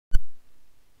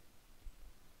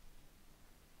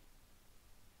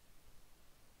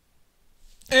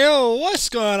Yo, what's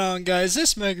going on, guys?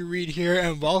 This is Mega Reed here,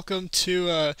 and welcome to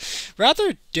a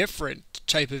rather different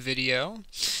type of video.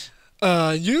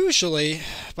 Usually,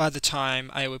 by the time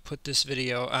I would put this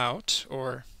video out,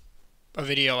 or a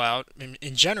video out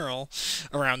in general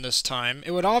around this time,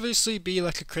 it would obviously be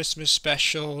like a Christmas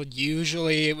special.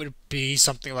 Usually it would be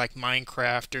something like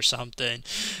Minecraft or something.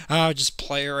 I would just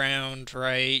play around,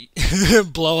 right?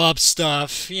 Blow up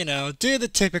stuff, do the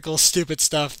typical stupid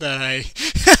stuff that I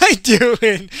I do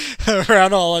in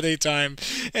around holiday time.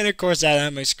 And of course I'd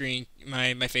have my screen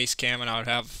my face cam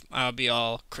and I'll be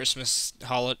all Christmas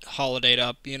holidayed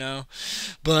up.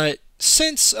 But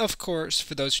since, of course,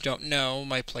 for those who don't know,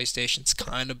 my PlayStation's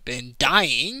kind of been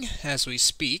dying as we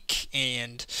speak,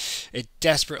 and it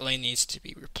desperately needs to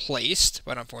be replaced,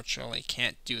 but unfortunately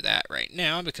can't do that right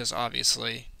now because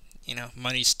obviously,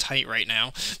 money's tight right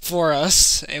now for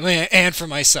us, and for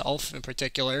myself in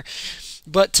particular.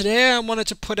 But today I wanted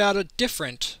to put out a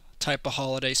different type of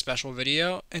holiday special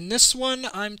video, and this one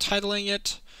I'm titling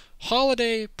it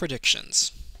Holiday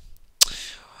Predictions.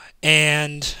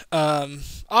 And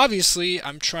obviously,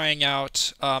 I'm trying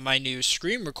out my new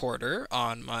screen recorder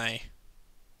on my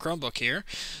Chromebook here,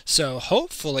 so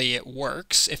hopefully it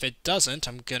works. If it doesn't,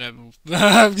 I'm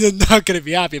not gonna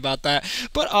be happy about that.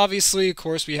 But obviously, of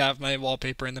course, we have my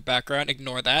wallpaper in the background.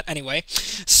 Ignore that. Anyway,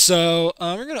 so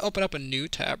we're gonna open up a new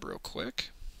tab real quick.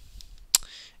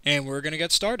 And we're gonna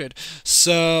get started.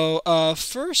 So,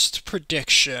 first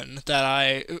prediction that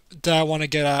I want to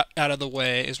get out of the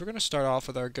way is we're gonna start off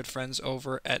with our good friends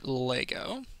over at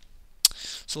Lego.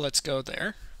 So let's go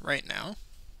there right now.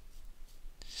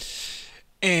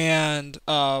 And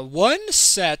one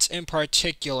set in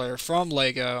particular from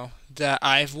Lego that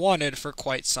I've wanted for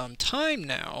quite some time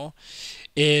now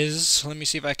is, let me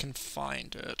see if I can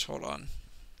find it. Hold on.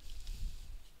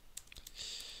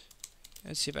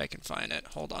 Let's see if I can find it.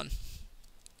 Hold on.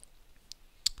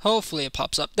 Hopefully it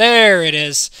pops up. There it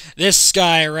is. This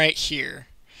guy right here.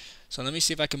 So let me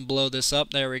see if I can blow this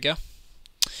up. There we go.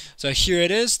 So here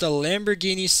it is, the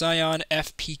Lamborghini Scion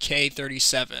FPK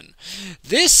 37.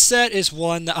 This set is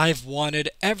one that I've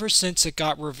wanted ever since it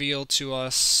got revealed to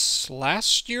us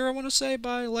last year, I want to say,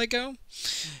 by Lego.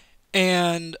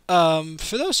 And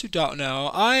for those who don't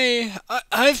know,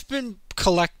 I've been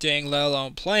collecting, let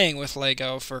alone playing with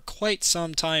Lego for quite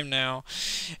some time now,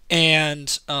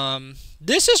 and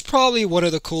this is probably one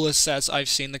of the coolest sets I've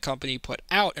seen the company put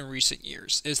out in recent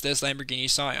years, is this Lamborghini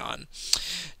Scion.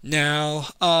 Now,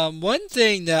 one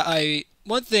thing I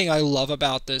love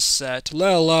about this set,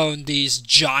 let alone these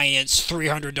giants,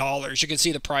 $300. You can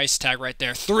see the price tag right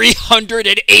there.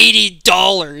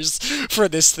 $380 for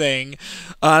this thing.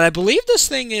 I believe this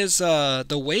thing is,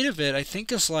 the weight of it, I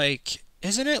think is like,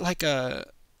 isn't it like a,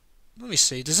 let me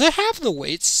see, does it have the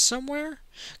weights somewhere?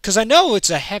 Because I know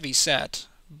it's a heavy set.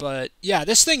 But yeah,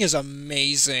 this thing is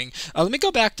amazing. Let me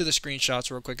go back to the screenshots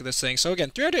real quick of this thing. So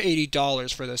again,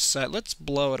 $380 for this set. Let's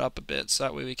blow it up a bit so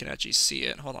that way we can actually see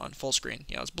it. Hold on, full screen.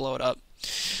 Yeah, let's blow it up.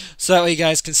 So that way you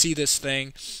guys can see this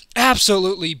thing.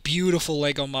 Absolutely beautiful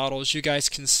Lego models. You guys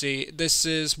can see this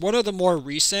is one of the more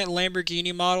recent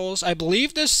Lamborghini models. I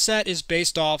believe this set is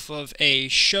based off of a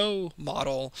show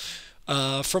model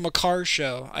from a car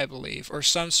show, I believe, or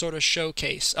some sort of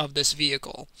showcase of this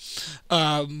vehicle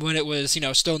when it was,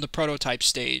 still in the prototype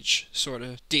stage, sort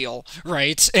of deal,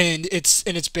 right? And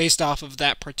it's based off of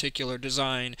that particular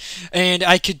design, and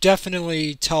I could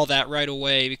definitely tell that right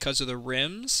away because of the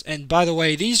rims. And by the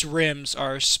way, these rims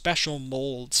are special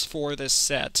molds for this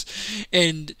set,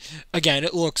 and again,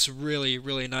 it looks really,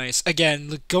 really nice.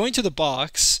 Again, going to the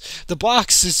box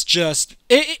is just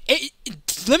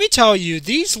let me tell you,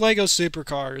 these Lego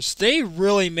supercars, they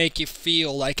really make you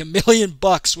feel like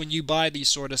 $1,000,000 when you buy these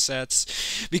sort of sets,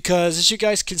 because as you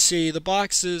guys can see, the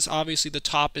boxes, obviously the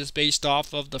top is based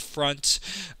off of the front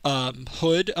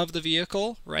hood of the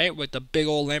vehicle, right, with the big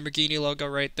old Lamborghini logo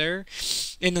right there,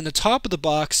 and then the top of the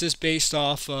box is based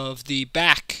off of the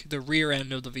back, the rear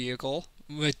end of the vehicle,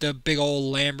 with the big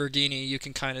old Lamborghini. You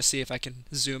can kind of see, if I can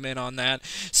zoom in on that,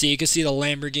 so you can see the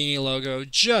Lamborghini logo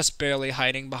just barely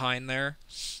hiding behind there.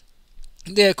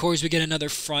 Then, of course, we get another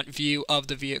front view of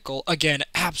the vehicle. Again,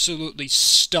 absolutely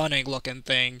stunning looking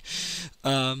thing.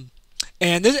 And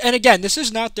again, this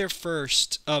is not their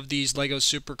first of these Lego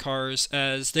supercars,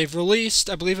 as they've released,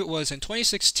 I believe it was in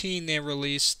 2016, they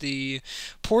released the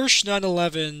Porsche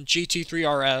 911 GT3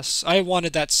 RS. I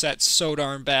wanted that set so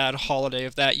darn bad holiday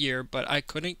of that year, but I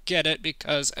couldn't get it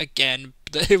because, again,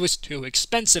 It was too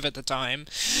expensive at the time.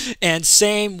 And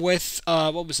same with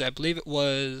what was that? I believe it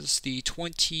was the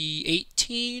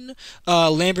 2018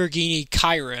 Lamborghini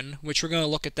Chiron, which we're going to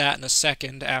look at that in a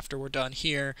second after we're done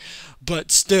here.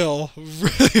 But still,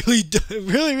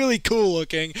 really cool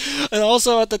looking. And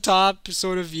also at the top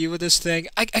sort of view of this thing,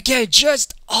 again,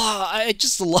 I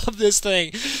just love this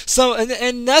thing. So,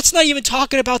 and that's not even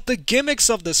talking about the gimmicks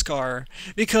of this car,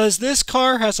 because this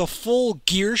car has a full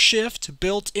gear shift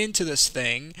built into this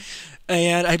thing.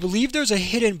 And I believe there's a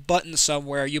hidden button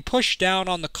somewhere. You push down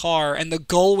on the car and the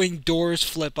gull-wing doors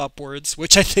flip upwards,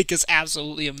 which I think is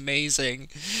absolutely amazing.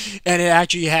 And it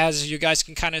actually has, you guys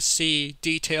can kind of see,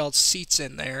 detailed seats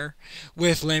in there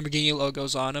with Lamborghini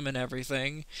logos on them and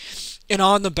everything. And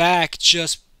on the back,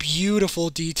 just beautiful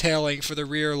detailing for the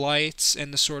rear lights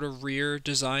and the sort of rear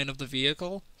design of the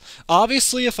vehicle.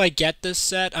 Obviously, if I get this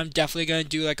set, I'm definitely going to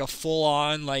do like a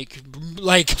full-on,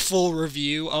 like full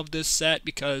review of this set,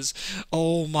 because,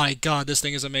 oh my god, this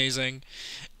thing is amazing.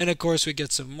 And of course, we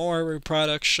get some more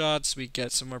product shots. We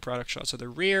get some more product shots of the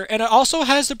rear. And it also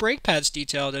has the brake pads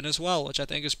detailed in as well, which I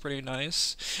think is pretty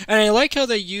nice. And I like how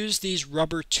they use these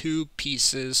rubber tube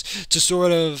pieces to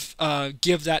sort of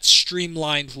give that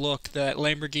streamlined look that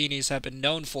Lamborghinis have been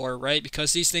known for, right?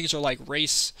 Because these things are like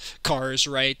race cars,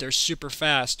 right? They're super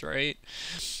fast, right?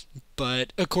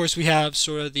 But, of course, we have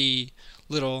sort of the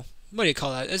little, what do you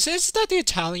call that? Is that the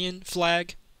Italian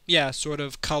flag? Yeah, sort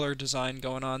of color design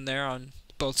going on there on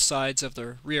both sides of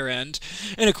the rear end.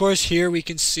 And of course here we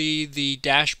can see the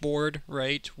dashboard,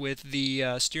 right, with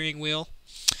the steering wheel.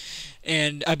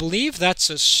 And I believe that's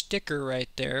a sticker right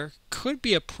there. Could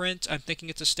be a print. I'm thinking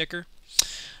it's a sticker.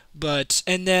 But,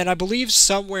 and then I believe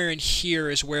somewhere in here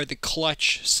is where the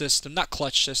clutch system, not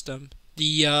clutch system,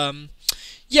 the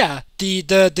yeah,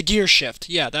 the gear shift.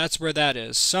 Yeah, that's where that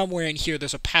is. Somewhere in here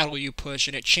there's a paddle you push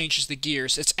and it changes the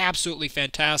gears. It's absolutely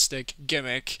fantastic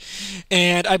gimmick.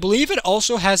 And I believe it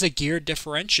also has a gear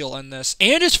differential in this.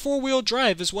 And it's four-wheel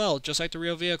drive as well, just like the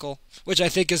real vehicle, which I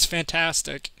think is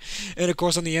fantastic. And of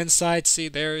course on the inside, see,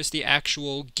 there's the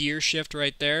actual gear shift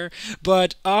right there.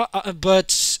 But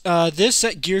this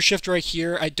gear shift right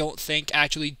here, I don't think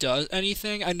actually does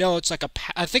anything. I know it's like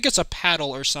I think it's a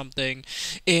paddle or something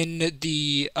in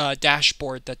the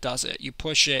dashboard that does it. You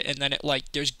push it and then it,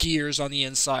 like, there's gears on the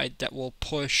inside that will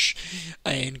push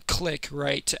and click,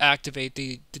 right, to activate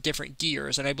the different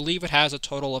gears. And I believe it has a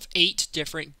total of 8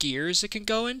 different gears it can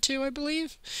go into, I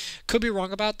believe. Could be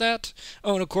wrong about that.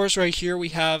 Oh, and of course right here we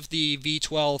have the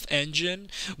V12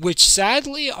 engine, which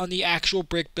sadly on the actual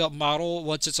brick built model,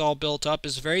 once it's all built up,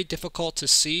 is very difficult to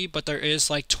see, but there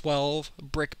is like 12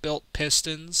 brick built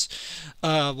pistons.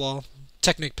 Well,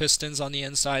 Technic pistons on the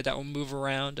inside that will move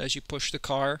around as you push the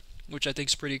car, which I think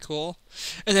is pretty cool.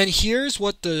 And then here's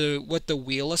what the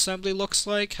wheel assembly looks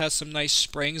like. Has some nice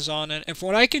springs on it, and from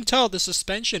what I can tell, the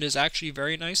suspension is actually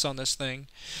very nice on this thing,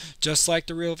 just like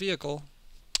the real vehicle.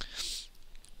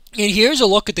 And here's a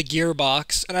look at the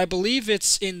gearbox, and I believe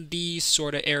it's in these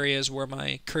sort of areas where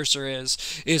my cursor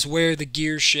is where the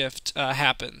gear shift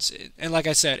happens. And like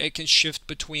I said, it can shift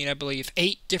between, I believe,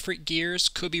 8 different gears.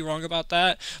 Could be wrong about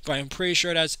that, but I'm pretty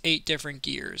sure it has 8 different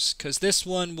gears, because this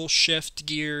one will shift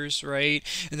gears, right?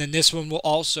 And then this one will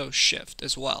also shift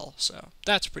as well, so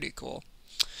that's pretty cool.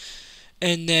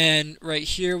 And then right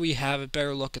here we have a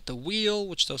better look at the wheel,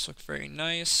 which does look very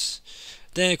nice.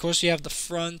 Then, of course, you have the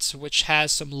front, which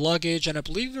has some luggage, and I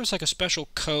believe there's like a special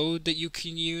code that you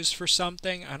can use for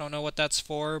something. I don't know what that's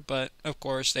for, but of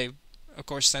course they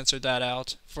censored that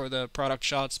out for the product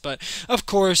shots. But of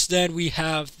course then we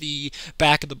have the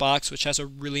back of the box, which has a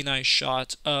really nice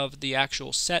shot of the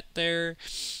actual set there.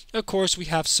 Of course we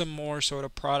have some more sort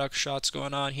of product shots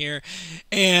going on here,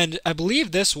 and I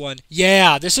believe this one,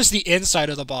 yeah, this is the inside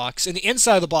of the box, and the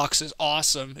inside of the box is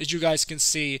awesome. As you guys can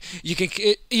see,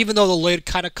 even though the lid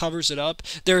kind of covers it up,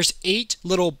 there's 8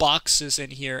 little boxes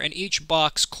in here, and each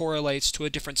box correlates to a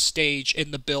different stage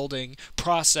in the building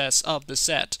process of the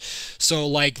set. So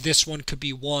like this one could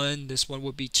be 1, this one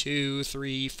would be 2,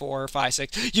 3, 4, 5,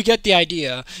 6. You get the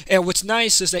idea. And what's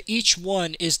nice is that each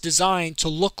one is designed to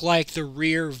look like the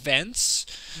rear vents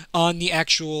on the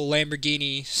actual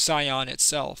Lamborghini Scion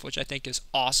itself, which I think is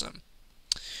awesome.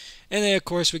 And then of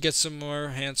course we get some more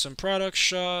handsome product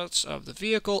shots of the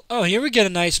vehicle. Oh, here we get a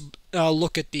nice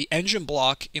look at the engine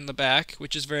block in the back,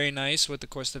 which is very nice, with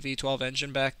of course the V12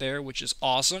 engine back there, which is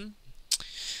awesome.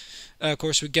 Of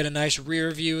course we get a nice rear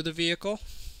view of the vehicle.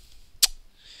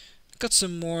 Got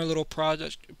some more little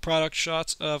product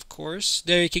shots, of course.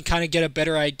 There you can kind of get a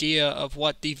better idea of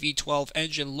what the V12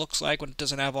 engine looks like when it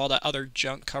doesn't have all that other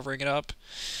junk covering it up.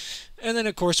 And then,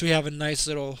 of course, we have a nice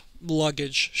little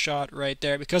luggage shot right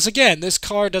there. Because, again, this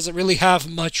car doesn't really have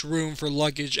much room for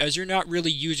luggage, as you're not really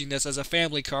using this as a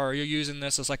family car. You're using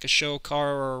this as like a show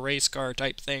car or a race car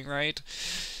type thing, right?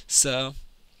 So,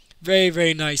 very,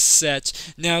 very nice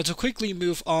set. Now, to quickly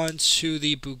move on to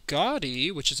the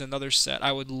Bugatti, which is another set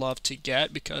I would love to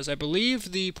get, because I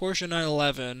believe the Porsche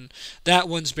 911, that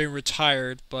one's been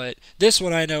retired, but this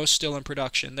one I know is still in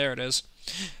production. There it is.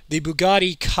 The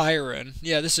Bugatti Chiron.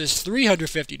 Yeah, this is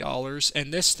 $350,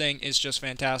 and this thing is just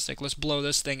fantastic. Let's blow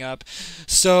this thing up.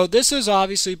 So this is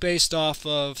obviously based off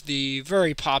of the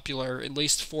very popular, at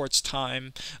least for its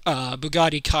time,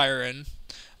 Bugatti Chiron.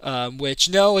 Which,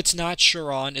 no, it's not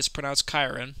Chiron, it's pronounced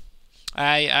Chiron.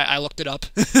 I looked it up,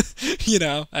 you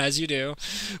know, as you do.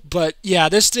 But yeah,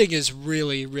 this thing is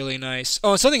really, really nice.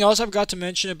 Oh, and something else I forgot to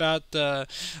mention about the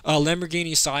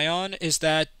Lamborghini Scion is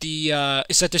that the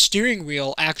steering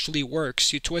wheel actually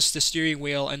works. You twist the steering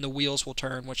wheel and the wheels will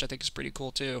turn, which I think is pretty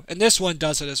cool too. And this one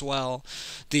does it as well,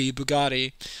 the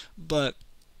Bugatti. But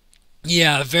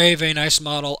yeah, very, very nice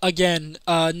model. Again,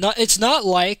 it's not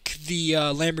like the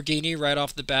Lamborghini right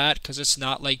off the bat, because it's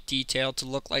not like detailed to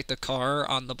look like the car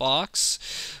on the box.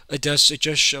 It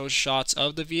just shows shots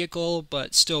of the vehicle,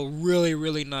 but still really,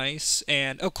 really nice.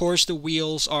 And of course, the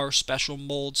wheels are special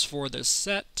molds for this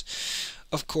set.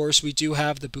 Of course, we do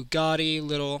have the Bugatti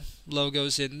little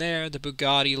logos in there, the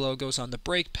Bugatti logos on the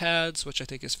brake pads, which I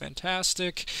think is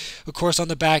fantastic. Of course, on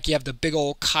the back, you have the big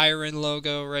old Chiron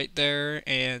logo right there,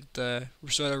 and the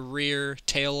sort of rear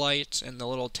tail light and the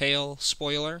little tail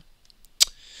spoiler,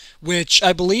 which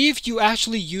I believe you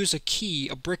actually use a key,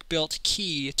 a brick-built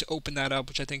key, to open that up,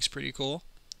 which I think is pretty cool.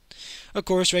 Of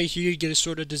course, right here you get a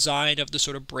sort of design of the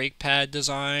sort of brake pad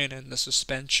design and the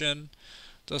suspension.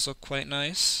 Those look quite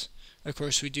nice. Of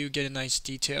course, we do get a nice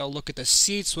detail. Look at the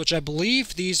seats, which I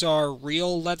believe these are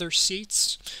real leather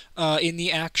seats in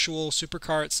the actual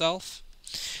supercar itself.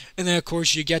 And then, of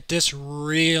course, you get this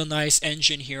real nice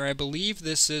engine here. I believe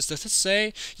this is, does it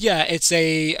say? Yeah, it's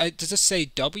a, does it say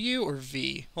W or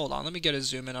V? Hold on, let me get a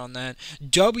zoom in on that.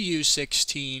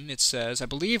 W16, it says. I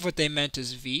believe what they meant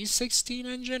is V16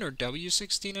 engine or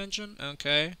W16 engine.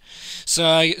 Okay. So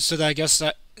I guess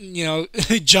that, you know,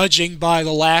 judging by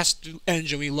the last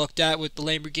engine we looked at with the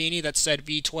Lamborghini that said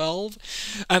V12,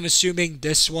 I'm assuming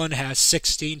this one has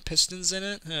 16 pistons in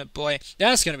it. Oh, boy,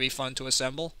 that's going to be fun to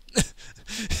assemble.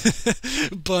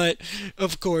 But,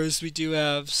 of course, we do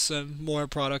have some more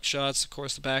product shots. Of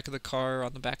course, the back of the car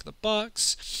on the back of the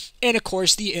box. And, of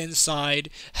course, the inside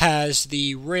has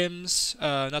the rims,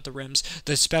 not the rims,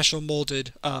 the special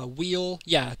molded wheel.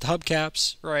 Yeah, the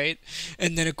hubcaps, right?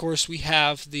 And then, of course, we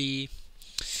have the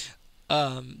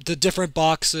different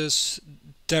boxes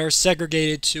that are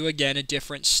segregated to, again, a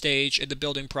different stage in the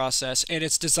building process, and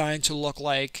it's designed to look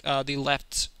like the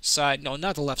left side, no,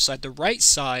 not the left side, the right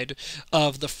side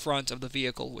of the front of the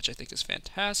vehicle, which I think is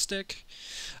fantastic.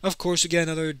 Of course, again,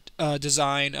 another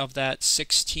design of that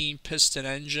 16 piston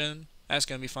engine. That's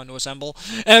going to be fun to assemble.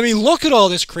 And, I mean, look at all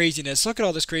this craziness. Look at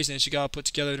all this craziness you got to put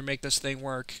together to make this thing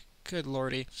work. Good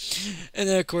lordy. And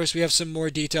then, of course, we have some more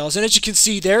details. And as you can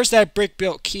see, there's that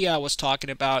brick-built key I was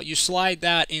talking about. You slide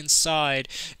that inside,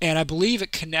 and I believe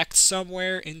it connects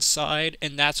somewhere inside,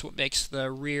 and that's what makes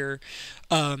the rear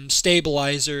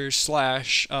stabilizer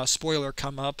slash spoiler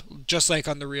come up, just like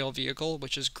on the real vehicle,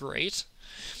 which is great.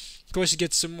 Of course, you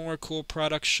get some more cool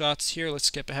product shots here. Let's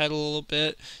skip ahead a little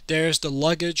bit. There's the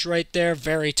luggage right there.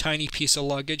 Very tiny piece of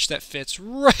luggage that fits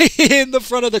right in the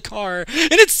front of the car.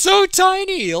 And it's so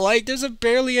tiny. Like, there's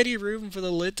barely any room for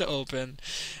the lid to open.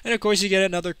 And, of course, you get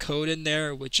another code in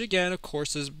there, which, again, of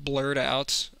course, is blurred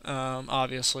out,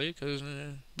 obviously.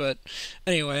 But,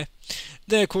 anyway.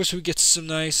 Then, of course, we get some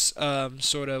nice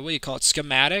sort of, what do you call it,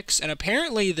 schematics. And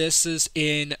apparently this is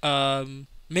in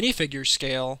minifigure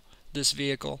scale, this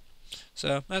vehicle.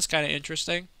 So that's kind of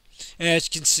interesting. And as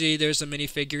you can see, there's a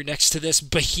minifigure next to this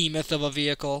behemoth of a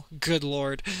vehicle. Good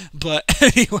lord. But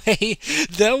anyway,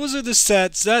 those are the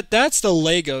sets. That's the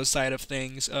Lego side of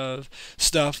things, of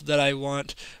stuff that I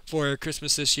want for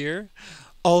Christmas this year.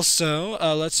 Also,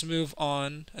 let's move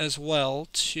on as well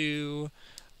to,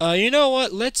 you know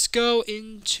what? Let's go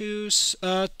visit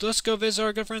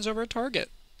our good friends over at Target.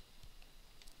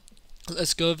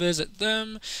 Let's go visit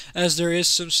them, as there is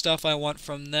some stuff I want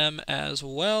from them as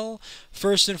well.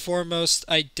 First and foremost,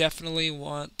 I definitely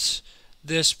want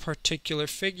this particular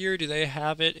figure. Do they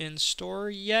have it in store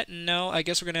yet? No, I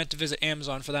guess we're going to have to visit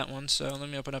Amazon for that one, so let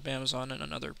me open up Amazon in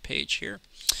another page here.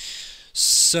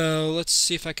 So let's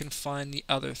see if I can find the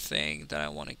other thing that I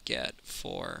want to get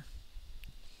for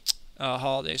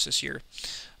holidays this year.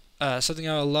 Something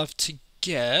I would love to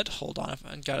get. Hold on,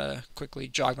 I gotta quickly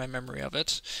jog my memory of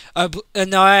it. And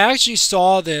now I actually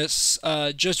saw this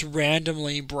just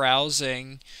randomly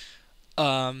browsing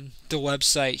the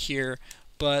website here,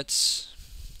 but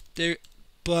they,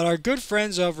 but our good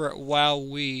friends over at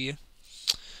WowWee,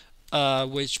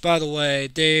 which, by the way,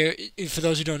 for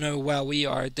those who don't know who WowWee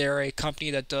are, they're a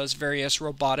company that does various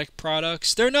robotic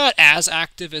products. They're not as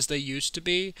active as they used to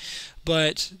be,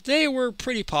 but they were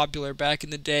pretty popular back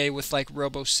in the day with like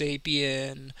Robo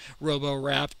Sapien, Robo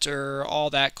Raptor,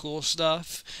 all that cool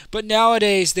stuff. But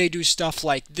nowadays they do stuff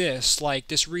like this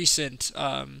recent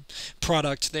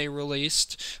product they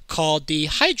released called the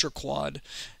Hydroquad.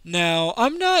 Now,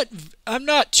 I'm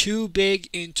not too big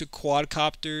into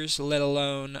quadcopters, let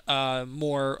alone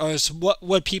more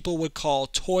what people would call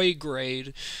toy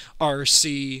grade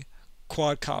RC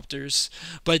quadcopters,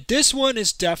 but this one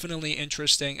is definitely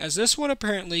interesting, as this one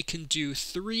apparently can do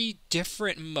 3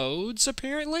 different modes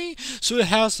apparently. So it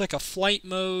has like a flight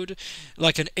mode,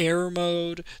 like an air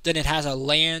mode, then it has a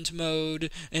land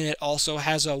mode, and it also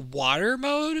has a water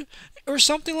mode or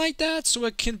something like that. So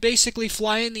it can basically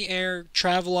fly in the air,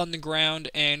 travel on the ground,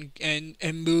 and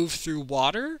move through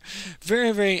water.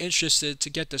 Very, very interested to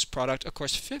get this product. Of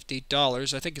course,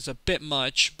 $50 I think is a bit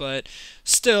much, but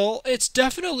still, it's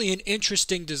definitely an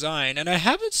interesting design, and I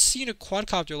haven't seen a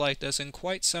quadcopter like this in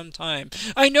quite some time.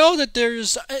 I know that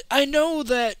there's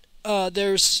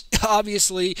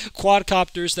obviously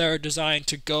quadcopters that are designed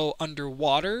to go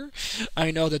underwater.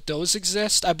 I know that those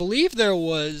exist. I believe there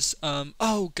was,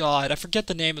 oh God, I forget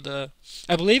the name of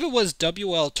I believe it was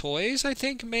WL Toys, I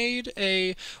think, made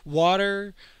a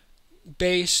water-based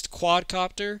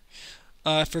quadcopter.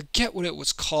 I forget what it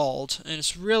was called, and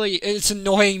it's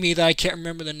annoying me that I can't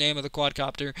remember the name of the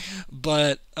quadcopter.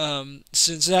 But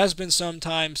since it has been some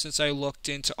time since I looked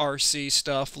into RC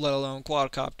stuff, let alone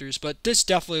quadcopters, but this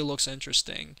definitely looks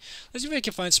interesting. Let's see if I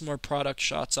can find some more product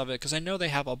shots of it, because I know they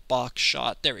have a box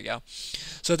shot. There we go.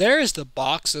 So there is the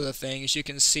box of the thing. As you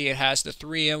can see, it has the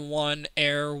 3-in-1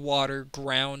 air, water,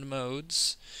 ground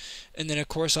modes. And then, of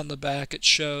course, on the back it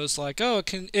shows like, oh,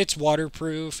 it's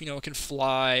waterproof, it can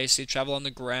fly, so you travel on the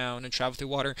ground and travel through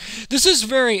water. This is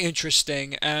very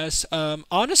interesting, as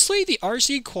honestly, the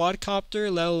RC quadcopter,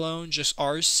 let alone just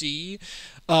RC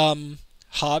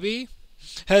hobby,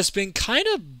 has been kind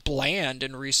of bland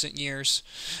in recent years.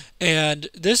 And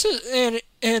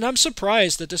I'm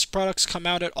surprised that this product's come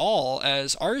out at all,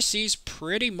 as RC's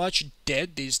pretty much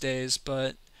dead these days,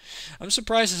 but I'm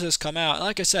surprised this has come out.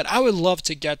 Like I said, I would love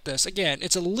to get this. Again,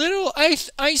 it's a little. I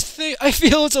feel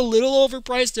it's a little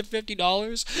overpriced at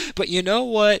 $50, but you know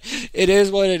what? It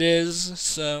is what it is.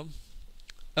 So,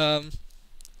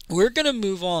 we're gonna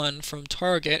move on from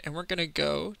Target and we're gonna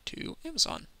go to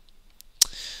Amazon.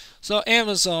 So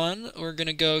Amazon, we're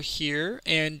gonna go here,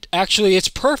 and actually, it's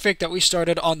perfect that we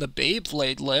started on the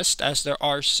Beyblade list, as there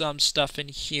are some stuff in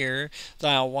here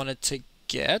that I wanted to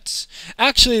get.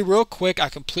 Actually, real quick, I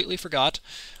completely forgot.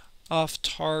 Off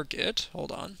Target. Hold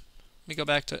on. Let me go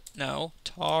back to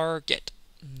Target.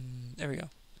 There we go.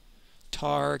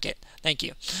 Target. Thank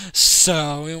you.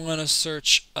 So we want to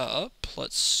search up.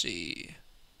 Let's see.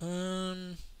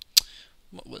 What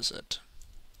was it?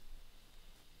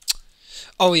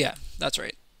 Oh yeah, that's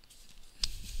right.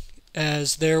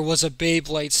 As there was a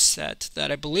Beyblade set that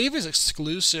I believe is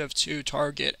exclusive to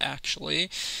Target, actually.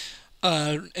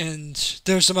 And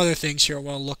there's some other things here I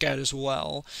want to look at as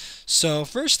well. So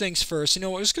first things first,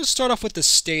 we're just going to start off with the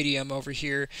stadium over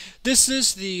here. This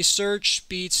is the Surge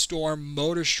Speed Storm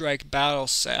Motor Strike Battle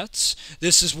Sets.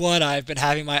 This is what I've been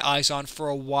having my eyes on for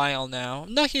a while now.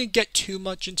 I'm not going to get too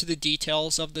much into the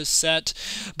details of this set,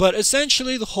 but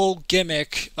essentially the whole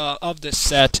gimmick of this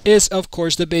set is, of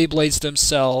course, the Beyblades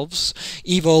themselves.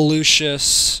 Evo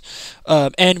Lucius,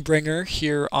 Endbringer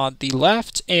here on the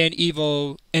left, and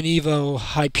Evo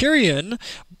Hyperion,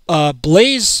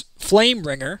 Blaze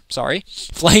Flamebringer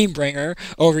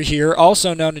over here,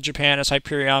 also known in Japan as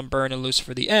Hyperion, Burn, and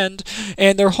Lucifer the End.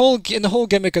 And the whole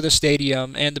gimmick of the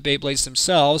stadium and the Beyblades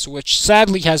themselves, which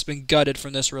sadly has been gutted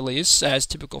from this release, as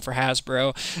typical for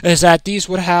Hasbro, is that these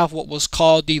would have what was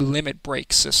called the limit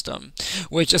break system,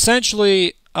 which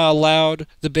essentially allowed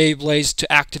the Beyblades to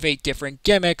activate different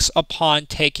gimmicks upon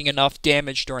taking enough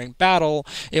damage during battle.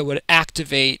 It would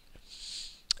activate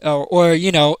or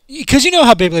because you know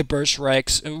how Beyblade Burst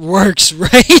works,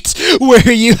 right?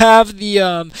 Where you have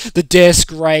the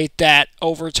disc, right, that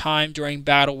over time during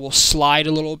battle will slide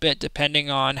a little bit depending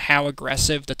on how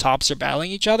aggressive the tops are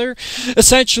battling each other.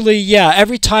 Essentially, yeah,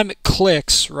 every time it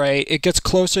clicks, right, it gets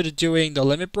closer to doing the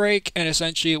limit break, and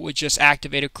essentially it would just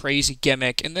activate a crazy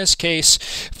gimmick. In this case,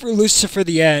 for Lucifer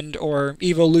the End, or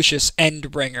Evo Lucius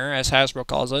Endbringer, as Hasbro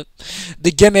calls it,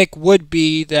 the gimmick would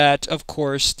be that, of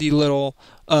course, the little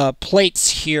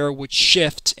plates here would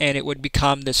shift, and it would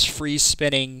become this free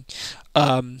spinning.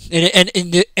 And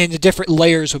the different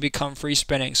layers would become free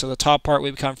spinning. So the top part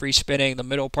would become free spinning, the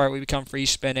middle part would become free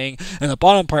spinning, and the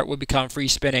bottom part would become free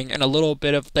spinning. And a little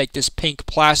bit of like this pink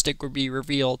plastic would be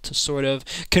revealed to sort of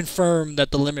confirm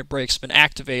that the limit break's been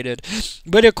activated.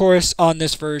 But of course, on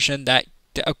this version, that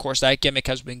gimmick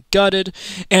has been gutted,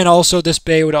 and also this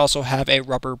bay would also have a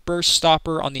rubber burst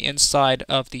stopper on the inside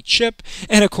of the chip,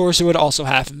 and of course it would also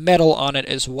have metal on it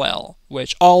as well,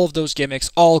 which all of those gimmicks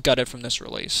all gutted from this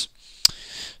release.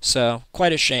 So,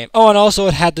 quite a shame. Oh, and also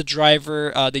it had the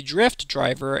driver, the drift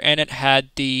driver, and it had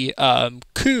the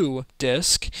coup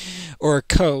disc, or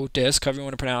co disc, however you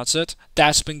want to pronounce it.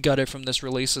 That's been gutted from this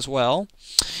release as well.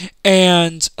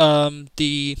 And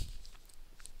the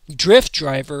drift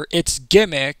driver, its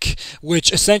gimmick,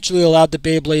 which essentially allowed the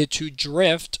Beyblade to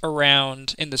drift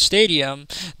around in the stadium,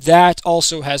 that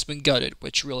also has been gutted,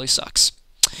 which really sucks.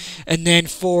 And then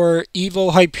for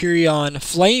Evo Hyperion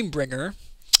Flamebringer,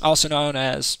 also known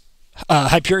as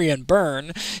Hyperion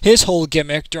Burn, his whole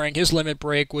gimmick during his limit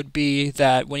break would be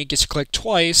that when he gets clicked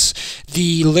twice,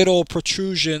 the little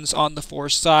protrusions on the four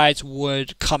sides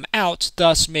would come out,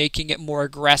 thus making it more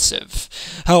aggressive.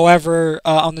 However,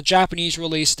 on the Japanese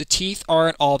release, the teeth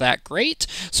aren't all that great,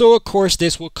 so of course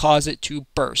this will cause it to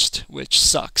burst, which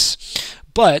sucks.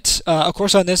 But, of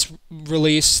course, on this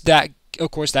release, that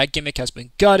gimmick has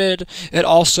been gutted. It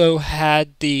also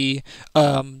had the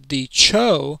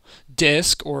Cho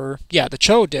disc, the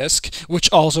Cho disc,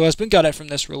 which also has been gutted from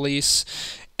this release,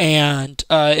 and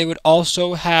it would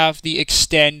also have the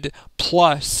Extend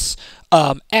Plus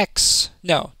X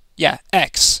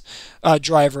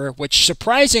driver, which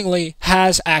surprisingly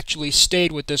has actually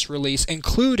stayed with this release,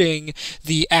 including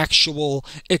the actual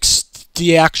X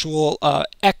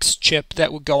chip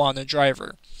that would go on the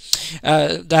driver.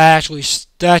 That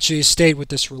actually stayed with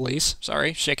this release.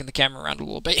 Sorry, shaking the camera around a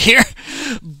little bit here,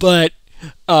 but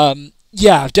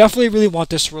yeah, definitely really want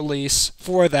this release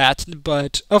for that.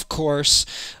 But of course,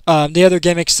 the other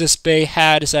gimmicks this bay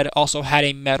had is that it also had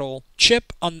a metal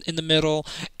chip in the middle,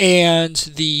 and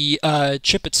the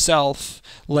chip itself,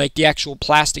 like the actual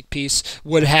plastic piece,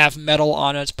 would have metal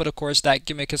on it. But of course, that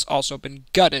gimmick has also been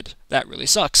gutted. That really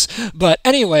sucks. But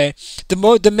anyway,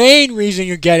 the main reason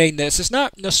you're getting this is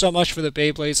not so much for the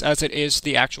Beyblades as it is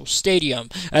the actual stadium,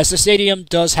 as the stadium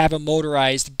does have a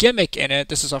motorized gimmick in it.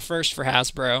 This is a first for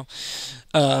Hasbro.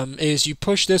 Is you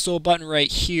push this little button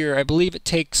right here. I believe it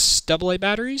takes AA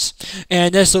batteries,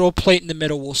 and this little plate in the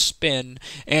middle will spin,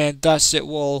 and thus it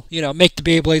will, make the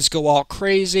Beyblades go all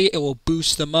crazy. It will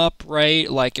boost them up,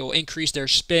 right? Like, it will increase their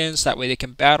spins, that way they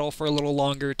can battle for a little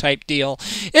longer type deal.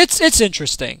 It's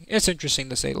interesting. It's interesting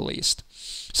to say the least.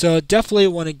 So definitely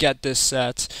want to get this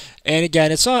set, and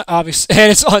again, it's on and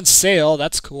it's on sale.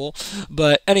 That's cool.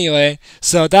 But anyway,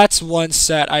 so that's one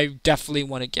set I definitely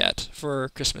want to get for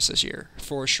Christmas this year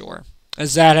for sure,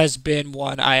 as that has been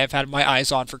one I have had my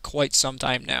eyes on for quite some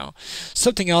time now.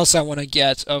 Something else I want to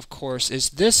get, of course,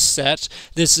 is this set.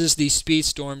 This is the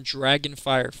Speedstorm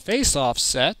Dragonfire Face-Off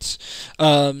set.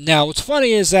 Now, what's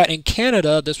funny is that in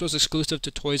Canada, this was exclusive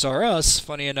to Toys R Us,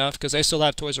 funny enough, because they still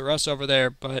have Toys R Us over there,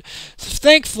 but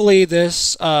thankfully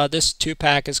this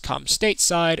 2-pack has come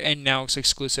stateside, and now it's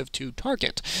exclusive to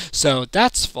Target. So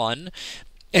that's fun.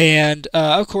 And,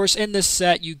 of course, in this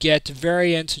set, you get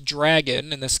Variant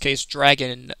Dragon, in this case,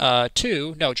 Dragon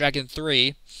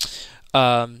 3,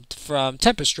 from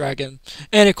Tempest Dragon.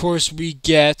 And, of course, we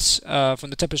get, from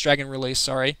the Tempest Dragon release,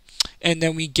 sorry. And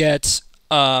then we get,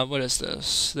 what is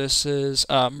this? This is,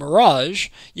 Mirage.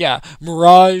 Yeah,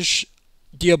 Mirage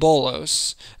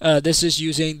Diabolos. This is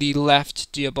using the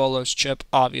left Diabolos chip,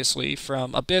 obviously,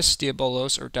 from Abyss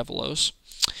Diabolos, or Devilos.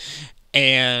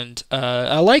 And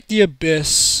I like the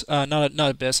Abyss, not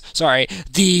Abyss, sorry,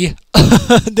 the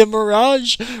the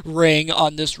Mirage ring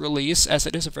on this release, as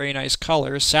it is a very nice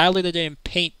color. Sadly, they didn't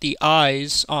paint the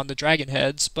eyes on the dragon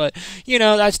heads, but you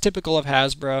know, that's typical of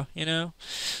Hasbro, you know.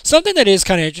 Something that is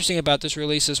kind of interesting about this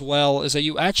release as well is that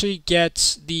you actually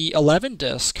get the 11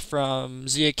 disc from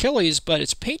the Achilles, but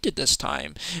it's painted this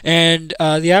time. And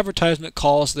the advertisement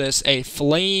calls this a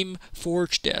Flame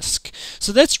Forge disc.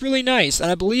 So that's really nice.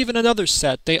 And I believe in another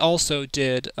set they also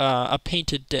did a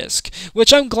painted disc,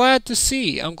 which I'm glad to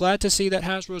see. I'm glad to see that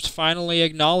Hasbro's finally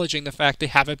acknowledging the fact they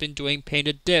haven't been doing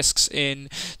painted discs in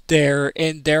their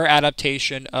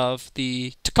adaptation of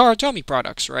the Takara Tomy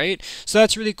products, right? So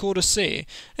that's really cool to see.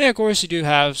 And of course you do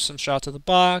have some shots of the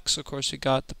box. Of course you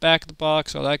got the back of the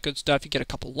box, all that good stuff. You get a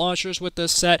couple launchers with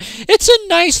this set. It's a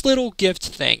nice little gift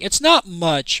thing. It's not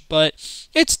much, but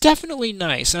it's definitely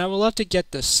nice, and I would love to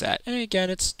get this set. And again,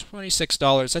 it's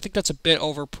 $26. I think that's a bit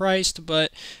overpriced,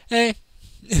 but hey,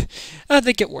 I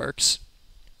think it works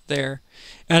there.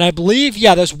 And I believe,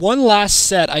 yeah, there's one last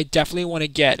set I definitely want to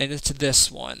get, and it's this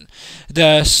one.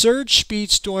 The Surge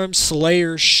Speedstorm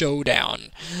Slayer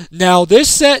Showdown. Now, this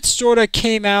set sort of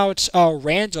came out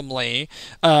randomly,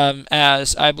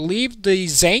 as I believe the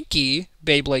Zanky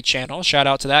Beyblade channel, shout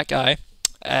out to that guy,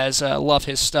 as love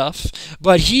his stuff,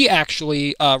 but he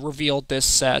actually revealed this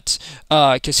set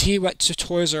because he went to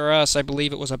Toys R Us. I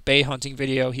believe it was a bay hunting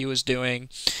video he was doing,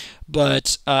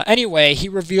 but anyway, he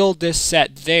revealed this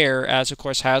set there, as of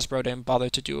course Hasbro didn't bother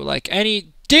to do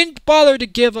didn't bother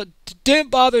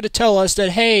to tell us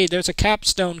that, hey, there's a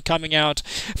capstone coming out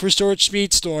for Surge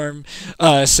Speedstorm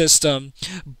system.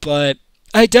 But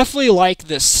I definitely like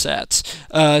this set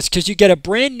because you get a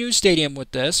brand new stadium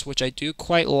with this, which I do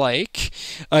quite like.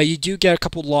 You do get a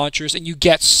couple launchers, and you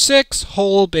get 6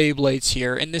 whole Beyblades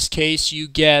here. In this case, you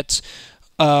get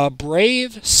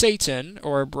Brave Satan,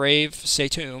 or Brave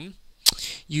Satum.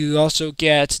 You also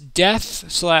get Death /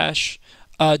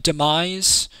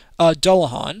 Demise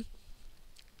Dullahan.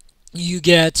 You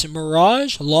get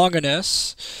Mirage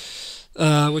Longinus,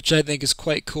 which I think is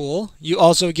quite cool. You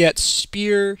also get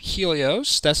Spear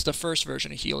Helios. That's the first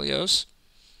version of Helios.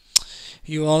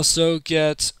 You also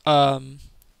get,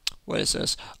 what is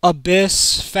this?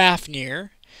 Abyss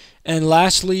Fafnir. And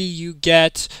lastly, you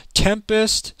get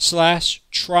Tempest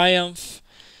 / Triumph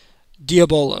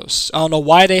Diabolos. I don't know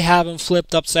why they have them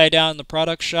flipped upside down in the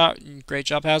product shot. Great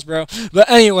job, Hasbro. But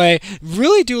anyway,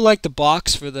 really do like the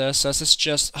box for this, as it's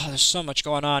just, oh, there's so much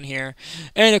going on here.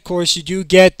 And of course, you do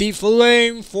get the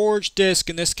Flame Forge disc.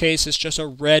 In this case, it's just a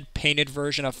red painted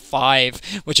version of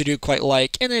 5, which I do quite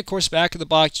like. And then, of course, back of the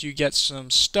box, you get some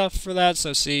stuff for that.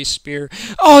 So, see, Spear.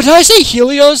 Oh, did I say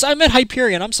Helios? I meant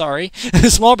Hyperion. I'm sorry.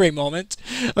 Small brain moment.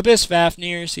 Abyss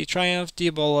Fafnir. See, Triumph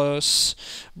Diabolos.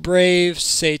 Brave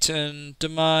Satan,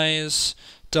 Demise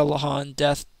Dullahan,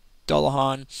 Death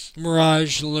Dullahan,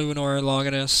 Mirage Luminor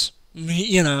Longinus,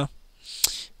 you know.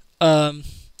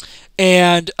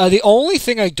 And the only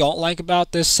thing I don't like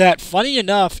about this set, funny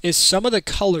enough, is some of the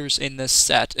colors in this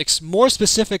set. More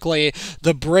specifically,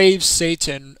 the Brave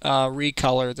Satan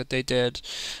recolor that they did.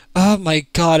 Oh my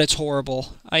god, it's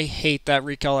horrible. I hate that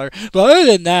recolor. But other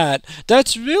than that,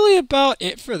 that's really about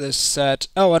it for this set.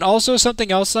 Oh, and also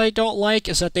something else I don't like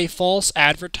is that they false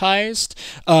advertised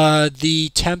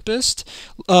the Tempest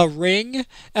ring,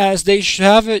 as they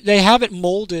have it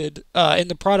molded in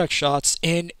the product shots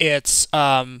in its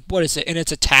in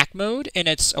its attack mode, in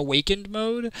its awakened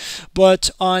mode, but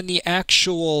on the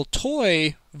actual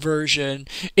toy version,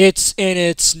 it's in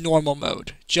its normal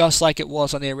mode, just like it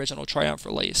was on the original Triumph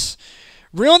release.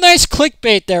 Real nice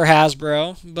clickbait there,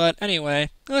 Hasbro. But anyway,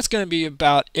 that's going to be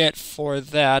about it for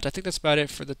that. I think that's about it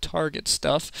for the Target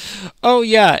stuff. Oh,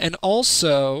 yeah, and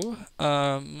also,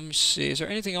 let me see. Is there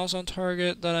anything else on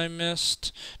Target that I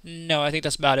missed? No, I think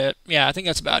that's about it. Yeah, I think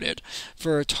that's about it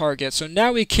for Target. So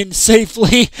now we can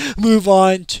safely move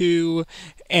on to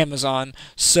Amazon.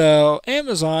 So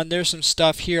Amazon, there's some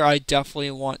stuff here I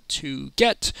definitely want to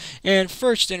get. And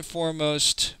first and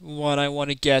foremost, what I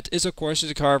want to get is, of course,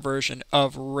 the car version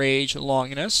of Rage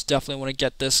Longinus. Definitely want to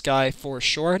get this guy for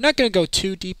sure. I'm not going to go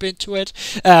too deep into it,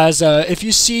 as if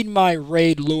you've seen my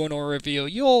Raid Luinor review,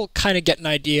 you'll kind of get an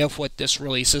idea of what this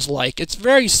release is like. It's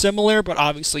very similar, but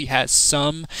obviously has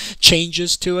some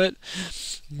changes to it.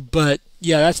 But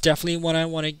yeah, that's definitely what I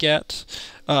want to get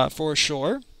for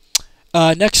sure.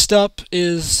 Next up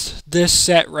is this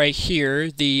set right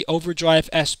here, the Overdrive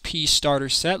SP starter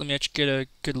set. Let me actually get a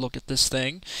good look at this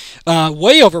thing.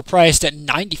 Way overpriced at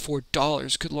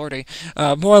 $94. Good lordy.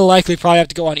 More than likely probably have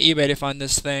to go on eBay to find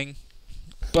this thing.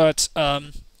 But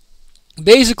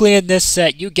Basically, in this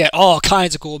set, you get all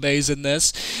kinds of cool bays in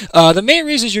this. The main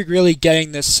reasons you're really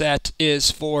getting this set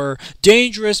is for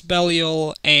Dangerous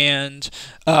Belial and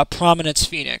Prominence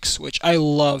Phoenix, which I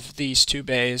love these two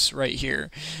bays right here.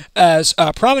 As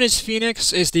Prominence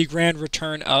Phoenix is the grand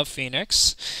return of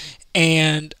Phoenix.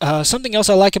 And something else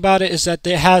I like about it is that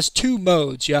it has two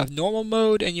modes. You have normal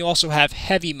mode and you also have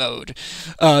heavy mode.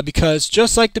 Because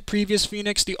just like the previous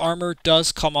Phoenix, the armor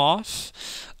does come off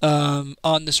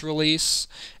on this release.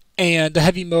 And the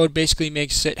heavy mode basically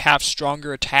makes it have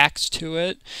stronger attacks to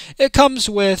it. It comes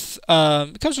with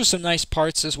some nice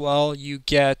parts as well. You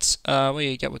get what do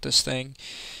you get with this thing?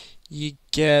 You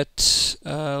get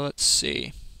let's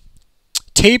see.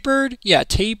 Tapered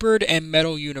and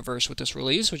Metal Universe with this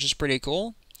release, which is pretty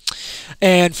cool.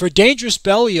 And for Dangerous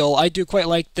Belial, I do quite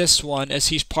like this one as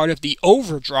he's part of the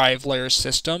Overdrive layer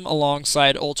system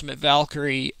alongside Ultimate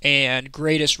Valkyrie and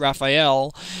Greatest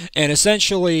Raphael. And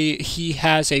essentially, he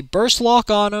has a burst lock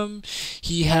on him,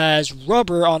 he has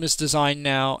rubber on his design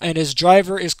now, and his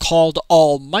driver is called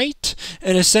All Might.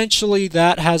 And essentially,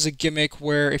 that has a gimmick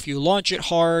where if you launch it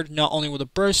hard, not only will the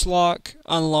burst lock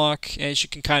unlock, as you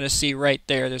can kind of see right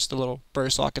there, there's the little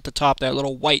burst lock at the top, that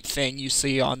little white thing you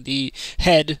see on the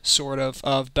head sort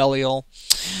of Belial.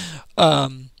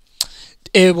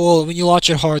 It will, when you launch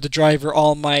it hard, the driver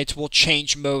All Might will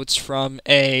change modes from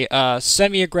a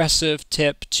semi-aggressive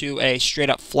tip to a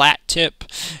straight-up flat tip,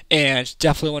 and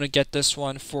definitely want to get this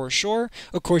one for sure.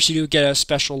 Of course, you do get a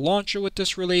special launcher with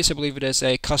this release. I believe it is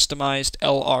a customized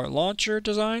LR launcher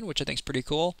design, which I think is pretty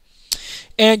cool.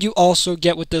 And you also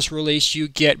get with this release, you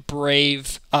get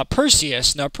Brave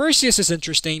Perseus. Now, Perseus is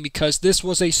interesting because this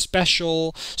was a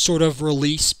special sort of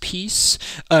release piece.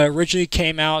 Originally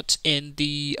came out in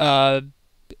the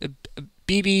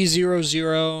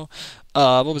BB00,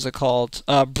 what was it called?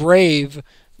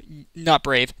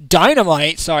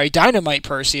 Dynamite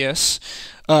Perseus,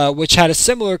 which had a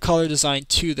similar color design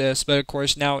to this, but of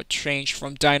course now it changed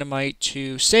from Dynamite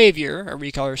to Savior, a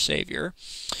recolor Savior.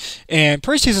 And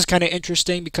Perseus is kind of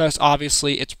interesting because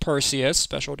obviously it's Perseus,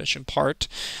 special edition part,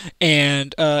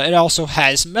 and it also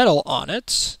has metal on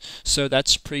it, so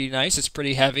that's pretty nice. It's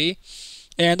pretty heavy.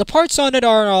 And the parts on it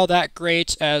aren't all that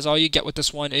great, as all you get with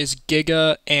this one is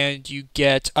Giga, and you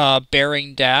get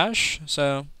Bearing Dash,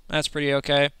 so that's pretty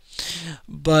okay.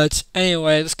 But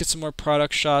anyway, let's get some more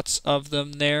product shots of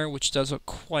them there, which does look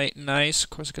quite nice.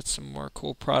 Of course, get some more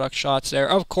cool product shots there.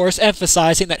 Of course,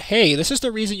 emphasizing that, hey, this is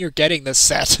the reason you're getting this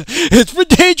set. It's for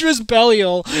Dangerous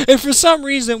Belial. And for some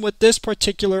reason, with this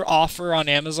particular offer on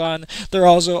Amazon, they're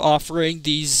also offering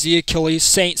the Achilles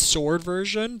Saint Sword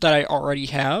version that I already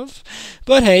have.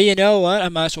 But hey, you know what? I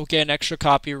might as well get an extra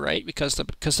copyright because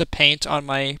the paint on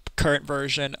my current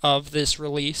version of this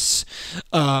release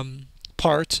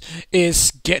part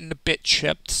is getting a bit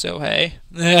chipped, so hey,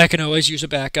 I can always use a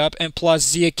backup. And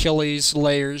plus, the Achilles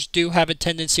layers do have a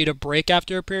tendency to break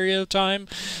after a period of time,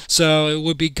 so it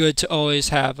would be good to always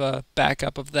have a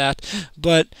backup of that.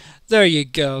 But there you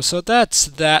go. So that's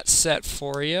that set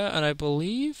for you, and I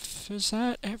believe, is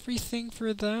that everything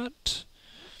for that?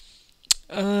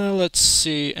 Let's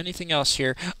see, anything else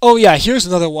here? Oh yeah, here's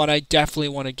another one I definitely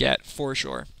want to get for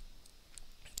sure.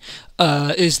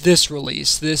 Is this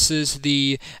release. This is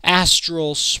the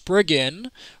Astral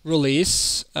Spriggan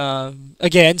release.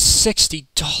 Again,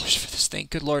 $60 for this thing.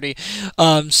 Good lordy.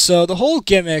 So the whole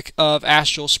gimmick of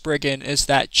Astral Spriggan is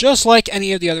that just like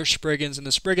any of the other Spriggans in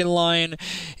the Spriggan line,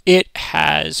 it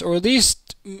has, or at least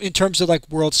in terms of like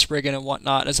World Spriggan and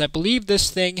whatnot, as I believe this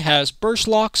thing has burst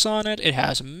locks on it, it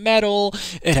has metal,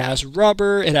 it has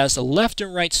rubber, it has the left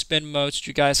and right spin modes, which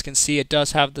you guys can see. It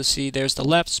does have there's the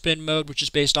left spin mode, which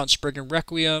is based on Spriggan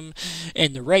Requiem,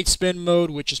 and the right spin mode,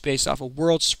 which is based off of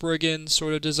World Spriggan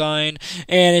sort of design.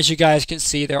 And as you guys can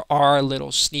see, there are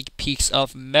little sneak peeks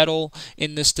of metal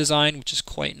in this design, which is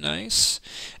quite nice.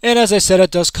 And as I said, it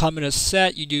does come in a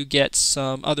set. You do get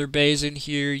some other bays in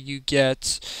here. You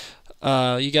get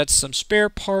some spare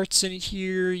parts in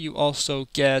here. You also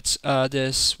get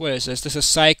this, what is this? This is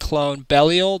Cyclone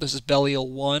Belial. This is Belial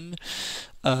 1,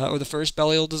 or the first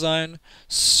Belial design.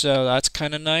 So that's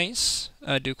kind of nice.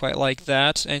 I do quite like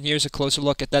that. And here's a closer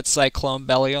look at that Cyclone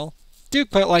Belial. Do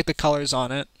quite like the colors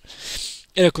on it.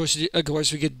 And of course,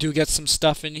 we do get some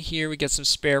stuff in here. We get some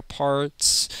spare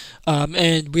parts,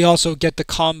 and we also get the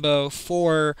combo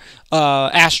for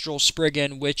Astral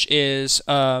Spriggan, which is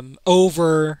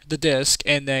over the disc,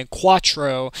 and then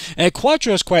Quattro. And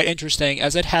Quattro is quite interesting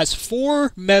as it has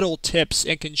four metal tips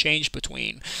it can change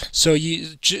between. So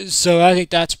I think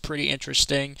that's pretty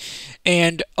interesting.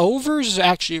 And Overs is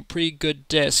actually a pretty good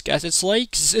disc as it's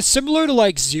similar to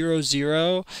like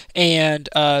 00 and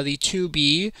the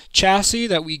 2B chassis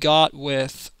that we got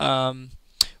with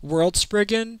World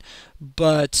Spriggan,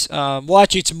 but well,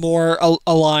 actually, it's more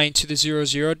aligned to the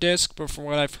 00 disc. But from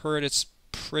what I've heard, it's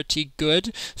pretty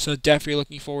good. So definitely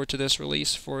looking forward to this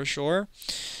release for sure.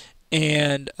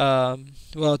 And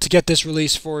well, to get this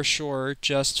release for sure,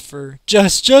 just for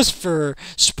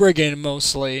Spriggan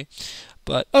mostly.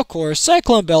 But of course,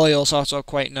 Cyclone Belial is also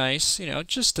quite nice.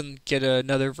 Just to get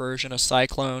another version of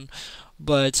Cyclone.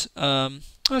 But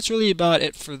that's really about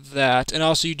it for that. And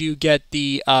also, you do get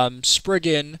the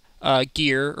Spriggan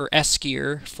gear or S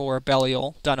gear for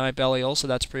Belial, Dynamite Belial. So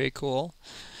that's pretty cool.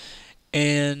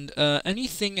 And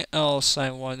anything else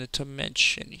I wanted to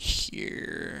mention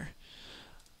here?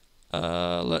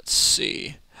 Let's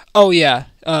see. Oh yeah,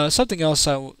 something else.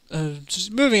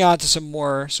 Just moving on to some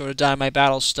more sort of Dynamite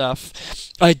Battle stuff.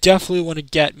 I definitely want to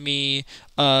get me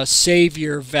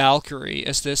Savior Valkyrie,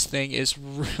 as this thing is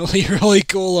really really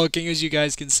cool looking, as you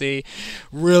guys can see.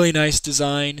 Really nice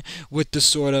design with the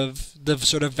sort of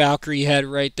Valkyrie head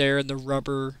right there and the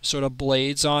rubber sort of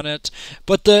blades on it.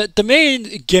 But the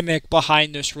main gimmick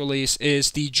behind this release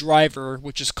is the driver,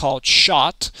 which is called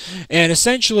Shot. And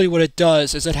essentially what it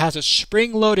does is it has a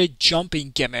spring-loaded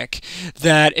jumping gimmick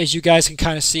that, as you guys can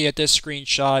kind of see at this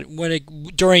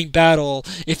screenshot, during battle,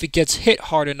 if it gets hit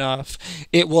hard enough,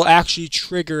 it will actually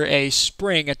trigger a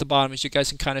spring at the bottom, as you guys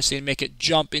can kind of see, and make it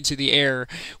jump into the air,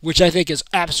 which I think is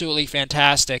absolutely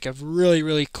fantastic. A really,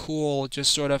 really cool,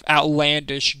 just sort of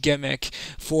outlandish gimmick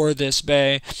for this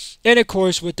bay. And of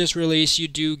course, with this release, you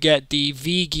do get the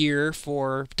V gear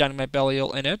for Dynamite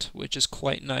Belial in it, which is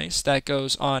quite nice. That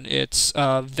goes on its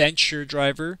Venture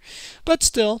driver, but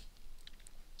still,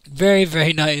 very,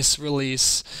 very nice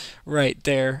release right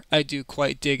there. I do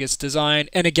quite dig its design.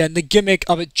 And again, the gimmick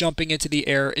of it jumping into the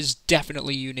air is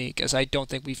definitely unique, as I don't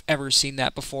think we've ever seen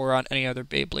that before on any other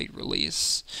Beyblade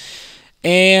release.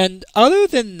 And other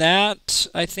than that,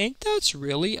 I think that's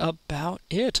really about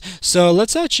it. So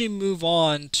let's actually move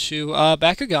on to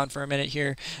Bakugan for a minute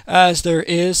here, as there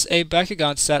is a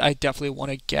Bakugan set I definitely want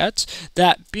to get,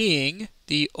 that being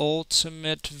the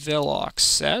Ultimate Villock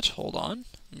set. Hold on.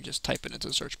 Let me just type it into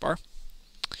the search bar.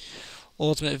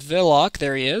 Ultimate Villock,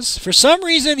 there he is. For some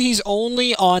reason, he's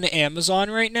only on Amazon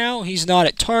right now. He's not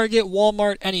at Target,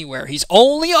 Walmart, anywhere. He's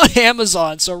only on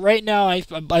Amazon. So right now, I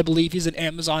believe he's an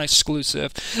Amazon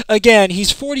exclusive. Again,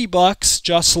 he's $40,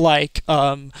 just like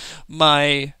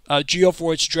my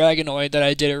Geoforce Dragonoid that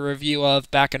I did a review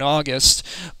of back in August.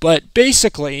 But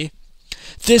basically,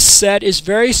 this set is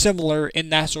very similar in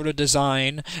that sort of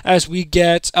design, as we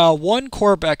get one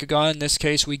core Bakugan. In this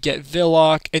case, we get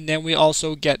Villock, and then we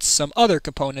also get some other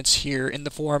components here in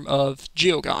the form of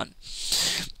Geogon.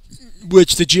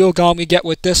 Which the Geogon we get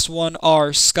with this one are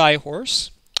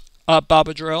Skyhorse,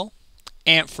 Babadrill,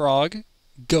 Ant Frog,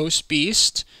 Ghost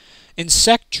Beast,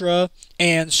 Insectra,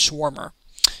 and Swarmer.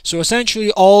 So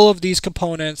essentially, all of these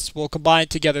components will combine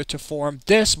together to form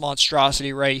this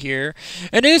monstrosity right here.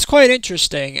 And it is quite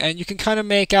interesting, and you can kind of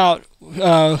make out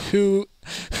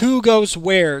who goes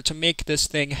where to make this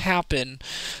thing happen.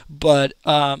 But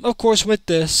of course, with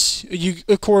this, you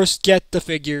of course get the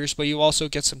figures, but you also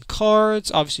get some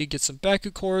cards. Obviously, you get some Baku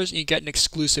cores, and you get an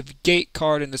exclusive gate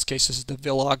card. In this case, this is the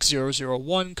Villock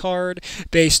 001 card,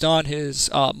 based on his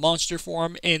monster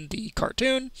form in the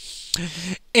cartoon.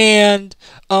 And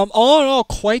all in all,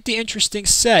 quite the interesting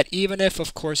set, even if,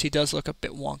 of course, he does look a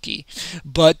bit wonky.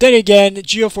 But then again,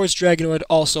 Geoforce Dragonoid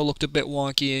also looked a bit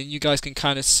wonky, and you guys can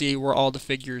kind of see where all the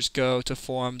figures go to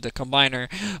form the combiner.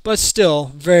 But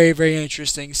still, very, very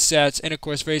interesting sets, and of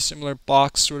course, very similar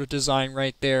box sort of design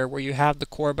right there, where you have the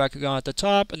core Bakugan at the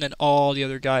top, and then all the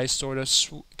other guys sort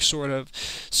of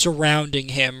surrounding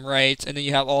him, right? And then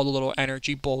you have all the little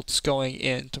energy bolts going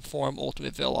in to form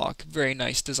Ultimate Villock. Very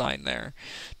nice design there.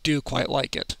 Do quite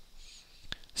like it.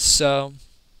 So,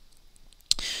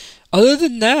 other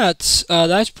than that,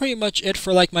 that's pretty much it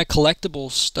for like my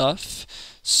collectible stuff.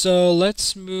 So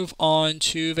let's move on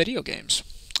to video games,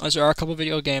 as there are a couple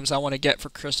video games I want to get for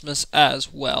Christmas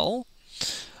as well.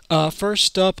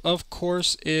 First up, of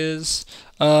course, is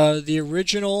the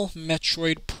original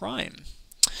Metroid Prime.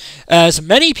 As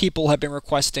many people have been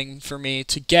requesting for me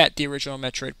to get the original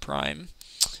Metroid Prime,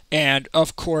 And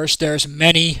of course, there's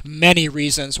many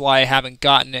reasons why I haven't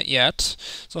gotten it yet.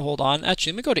 So hold on.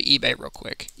 Actually, let me go to eBay real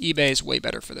quick. eBay is way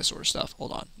better for this sort of stuff.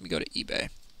 Hold on. Let me go to eBay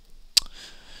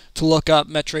to look up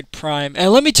Metroid Prime.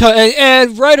 And let me tell you,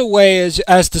 and right away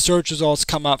as the search results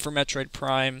come up for Metroid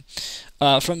Prime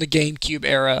from the GameCube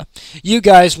era, you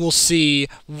guys will see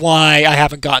why I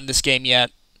haven't gotten this game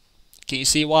yet. Can you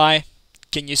see why?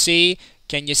 Can you see?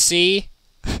 Can you see?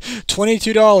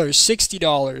 $22, $60,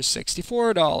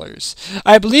 $64.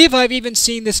 I believe I've even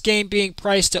seen this game being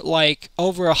priced at like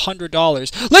over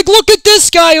 $100. Like, look at this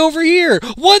guy over here!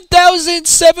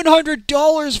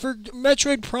 $1,700 for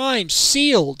Metroid Prime,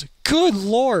 sealed. Good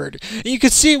lord. You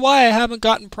can see why I haven't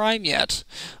gotten Prime yet.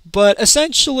 But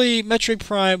essentially, Metroid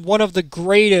Prime, one of the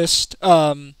greatest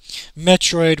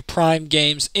Metroid Prime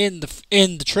games in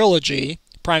the trilogy.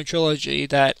 Prime trilogy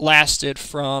that lasted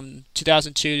from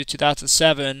 2002 to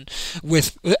 2007,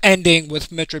 with ending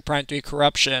with Metroid Prime 3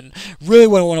 Corruption. Really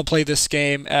want to play this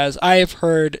game, as I have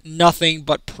heard nothing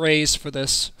but praise for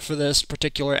this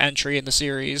particular entry in the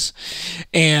series.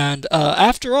 And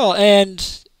after all,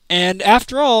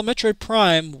 Metroid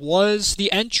Prime was the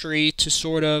entry to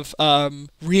sort of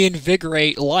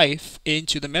reinvigorate life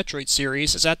into the Metroid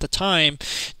series, as at the time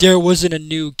there wasn't a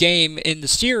new game in the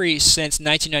series since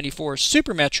 1994's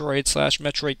Super Metroid /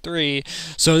 Metroid 3,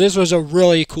 so this was a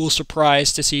really cool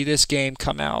surprise to see this game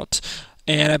come out.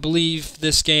 And I believe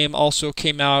this game also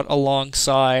came out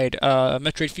alongside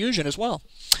Metroid Fusion as well,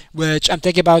 which I'm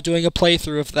thinking about doing a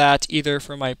playthrough of that either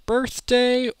for my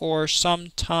birthday or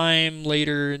sometime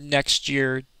later next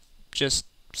year, just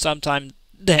sometime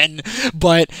then.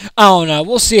 But I don't know,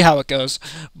 we'll see how it goes.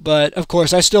 But of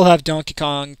course, I still have Donkey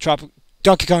Kong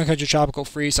Country Tropical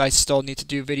Freeze I still need to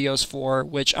do videos for,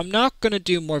 which I'm not going to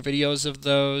do more videos of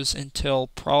those until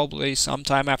probably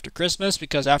sometime after Christmas,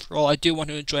 because after all, I do want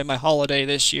to enjoy my holiday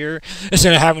this year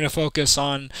instead of having to focus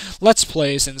on Let's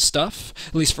Plays and stuff,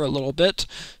 at least for a little bit.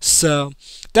 So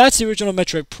that's the original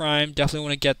Metroid Prime. Definitely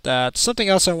want to get that. Something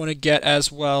else I want to get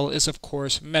as well is, of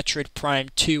course, Metroid Prime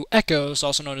 2 Echoes,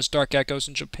 also known as Dark Echoes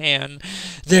in Japan.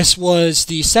 This was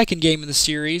the second game in the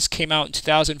series, came out in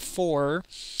 2004.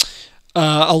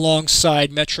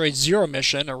 Alongside Metroid Zero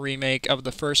Mission, a remake of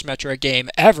the first Metroid game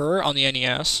ever on the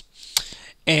NES,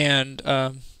 and,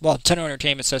 well, Nintendo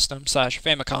Entertainment System /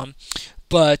 Famicom.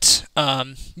 But,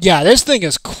 yeah, this thing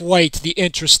is quite the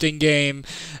interesting game,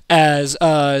 as,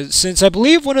 since I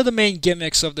believe one of the main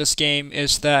gimmicks of this game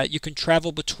is that you can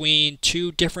travel between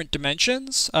two different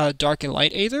dimensions, dark and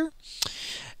light either.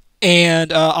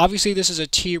 And obviously this is a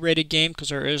T-rated game because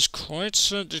this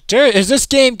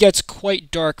game gets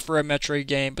quite dark for a Metroid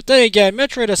game. But then again,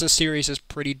 Metroid as a series is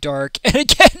pretty dark. And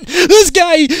again, this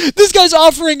guy's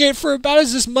offering it for about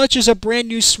as much as a brand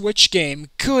new Switch game.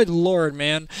 Good lord,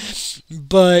 man.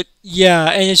 But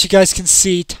yeah, and as you guys can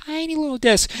see, tiny little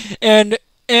disc. And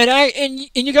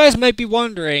you guys might be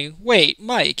wondering, wait,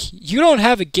 Mike, you don't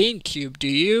have a GameCube, do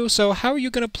you? So how are you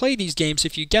going to play these games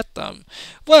if you get them?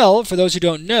 Well, for those who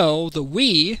don't know, the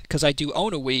Wii, because I do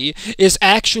own a Wii, is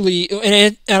actually,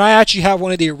 and I actually have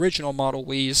one of the original model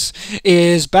Wiis,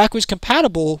 is backwards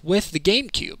compatible with the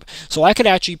GameCube. So I could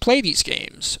actually play these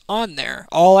games on there.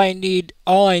 All I need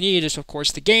is, of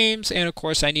course, the games, and of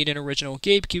course I need an original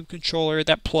GameCube controller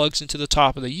that plugs into the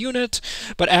top of the unit.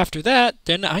 But after that,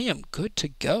 then I am good to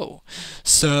go.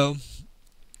 So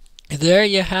there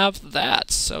you have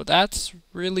that. So that's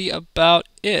really about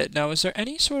it. Now, is there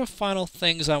any sort of final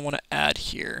things I want to add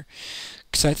here?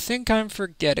 Because I think I'm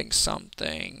forgetting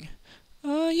something.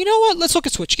 You know what? Let's look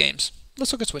at Switch games.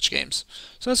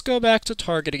 So let's go back to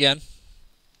Target again.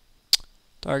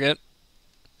 Target.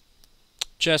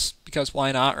 Just because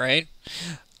why not, right?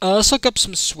 Let's look up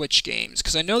some Switch games,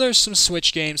 because I know there's some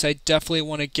Switch games I definitely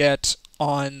want to get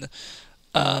on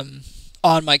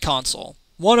my console.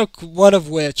 One of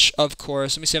which, of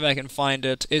course, let me see if I can find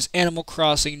it, is Animal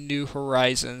Crossing New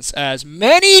Horizons, as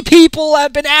many people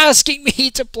have been asking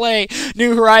me to play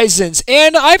New Horizons,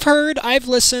 and I've been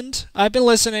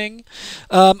listening.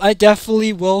 I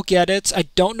definitely will get it. I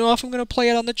don't know if I'm going to play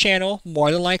it on the channel.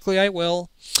 More than likely I will.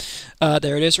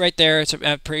 There it is right there.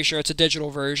 I'm pretty sure it's a digital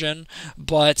version,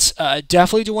 but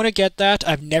definitely do want to get that.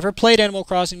 I've never played Animal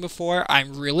Crossing before.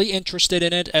 I'm really interested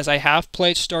in it, as I have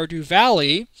played Stardew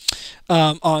Valley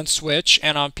on Switch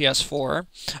and on PS4.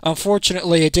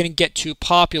 Unfortunately, it didn't get too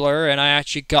popular, and I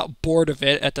actually got bored of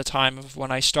it at the time of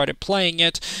when I started playing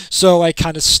it, so I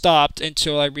kind of stopped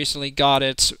until I recently got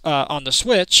it on the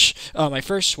Switch, my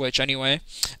first Switch anyway,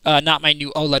 not my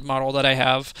new OLED model that I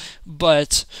have,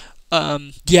 but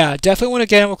Yeah, definitely want to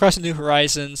get Animal Crossing New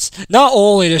Horizons. Not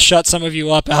only to shut some of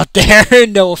you up out there,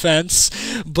 no offense,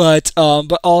 but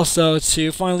also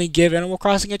to finally give Animal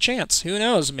Crossing a chance. Who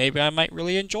knows? Maybe I might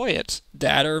really enjoy it.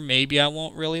 That, or maybe I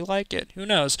won't really like it. Who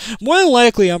knows? More than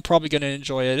likely, I'm probably gonna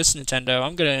enjoy it. It's Nintendo.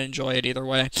 I'm gonna enjoy it either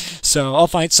way. So I'll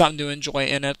find something to enjoy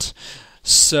in it.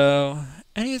 So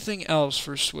anything else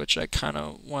for Switch I kind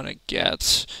of want to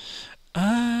get?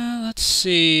 Let's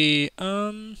see.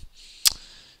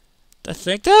 I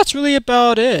think that's really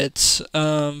about it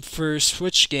for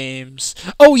Switch games.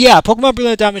 Oh yeah, Pokemon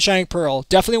Brilliant Diamond Shining Pearl.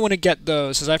 Definitely want to get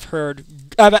those, as I've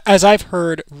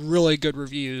heard really good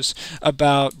reviews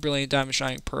about Brilliant Diamond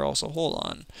Shining Pearl. So hold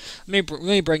on, let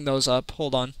me bring those up.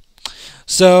 Hold on.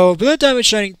 So, Brilliant Diamond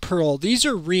Shining Pearl, these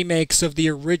are remakes of the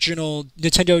original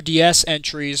Nintendo DS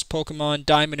entries, Pokemon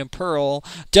Diamond and Pearl.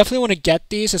 Definitely want to get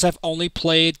these, as I've only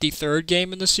played the third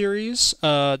game in the series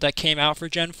that came out for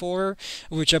Gen 4,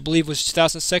 which I believe was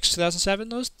 2006,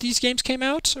 2007. These games came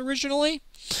out originally.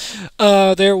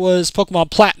 There was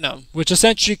Pokemon Platinum, which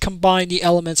essentially combined the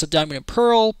elements of Diamond and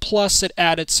Pearl, plus it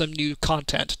added some new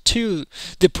content to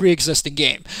the pre-existing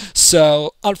game.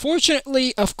 So,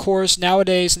 unfortunately, of course,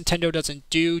 nowadays Nintendo doesn't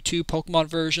do two Pokemon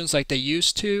versions like they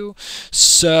used to,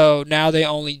 so now they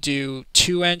only do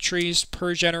 2 entries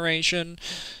per generation.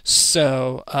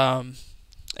 So,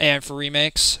 and for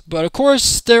remakes. But of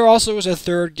course, there also is a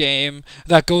third game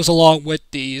that goes along with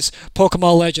these,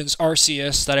 Pokemon Legends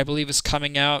Arceus, that I believe is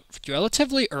coming out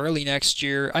relatively early next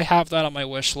year. I have that on my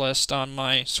wish list on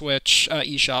my Switch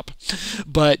eShop,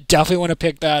 but definitely want to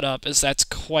pick that up, as that's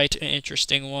quite an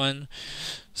interesting one.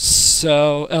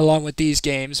 So, along with these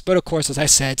games, but of course, as I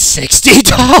said,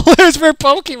 $60 for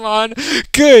Pokemon.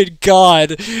 Good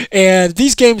God! And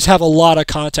these games have a lot of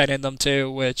content in them too,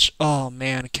 which, oh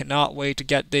man, cannot wait to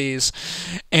get these.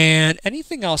 And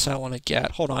anything else I want to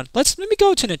get? Hold on, let me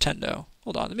go to Nintendo.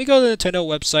 Hold on, let me go to the Nintendo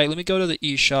website. Let me go to the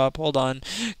eShop. Hold on,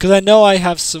 because I know I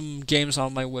have some games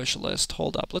on my wish list.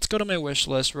 Hold up, let's go to my wish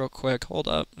list real quick. Hold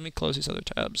up, let me close these other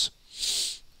tabs,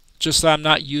 just so I'm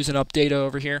not using up data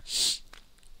over here.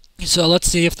 So let's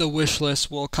see if the wish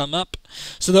list will come up.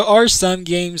 So there are some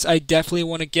games I definitely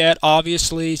want to get.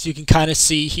 Obviously, as you can kind of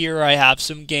see here, I have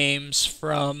some games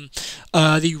from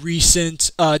the recent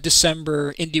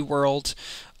December Indie World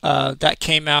that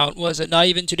came out. Was it not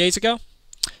even 2 days ago?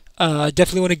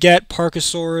 Definitely want to get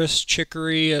Parkasaurus,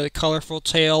 Chicory, A Colorful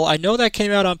Tale. I know that came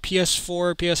out on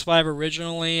PS4, PS5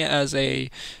 originally as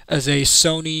a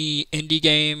Sony indie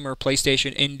game or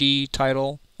PlayStation indie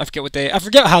title. I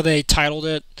forget how they titled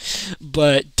it,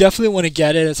 but definitely want to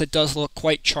get it, as it does look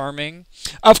quite charming.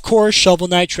 Of course, Shovel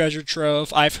Knight Treasure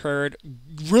Trove. I've heard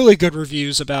really good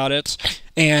reviews about it,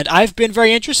 and I've been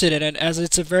very interested in it, as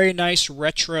it's a very nice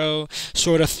retro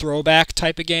sort of throwback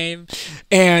type of game.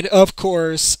 And of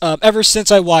course, ever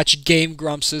since I watched Game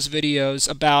Grumps' videos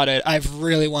about it, I've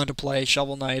really wanted to play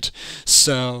Shovel Knight.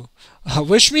 So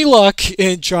wish me luck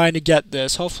in trying to get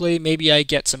this. Hopefully, maybe I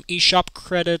get some eShop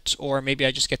credit, or maybe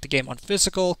I just get the game on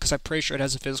physical, because I'm pretty sure it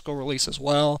has a physical release as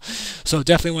well. So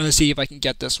definitely want to see if I can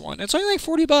get this one. It's only like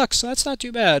 $40, so that's not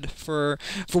too bad for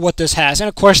what this has. And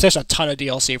of course, there's a ton of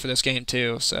DLC for this game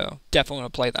too, so definitely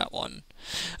want to play that one.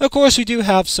 Of course, we do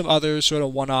have some other sort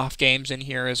of one-off games in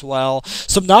here as well.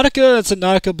 Subnautica and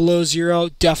Subnautica Below Zero.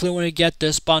 Definitely want to get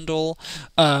this bundle.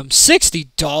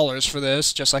 $60 for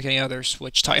this, just like any other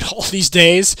Switch title these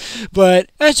days.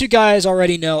 But as you guys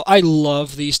already know, I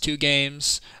love these two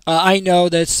games. I know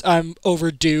that I'm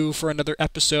overdue for another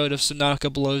episode of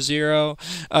Subnautica Below Zero,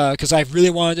 because I really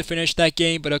wanted to finish that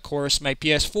game, but of course my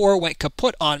PS4 went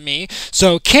kaput on me,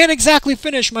 so can't exactly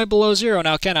finish my Below Zero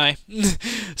now, can I?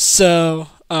 So,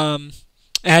 and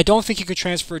I don't think you can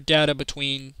transfer data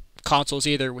between consoles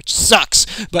either, which sucks.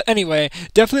 But anyway,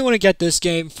 definitely want to get this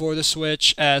game for the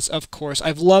Switch, as of course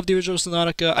I've loved the original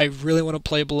Subnautica. I really want to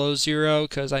play Below Zero,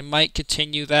 because I might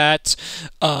continue that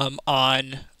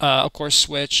on of course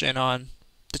Switch and on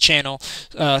the channel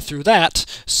through that.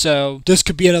 So this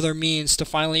could be another means to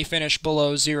finally finish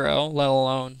Below Zero, let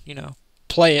alone, you know,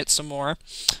 play it some more.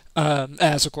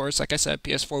 As of course, like I said,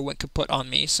 PS4 went kaput on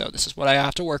me, so this is what I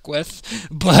have to work with,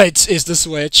 but is the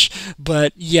Switch.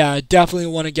 But yeah, definitely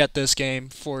want to get this game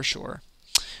for sure,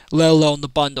 let alone the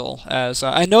bundle, as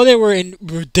I know they were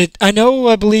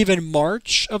I believe in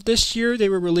March of this year they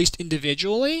were released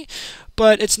individually,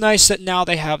 but it's nice that now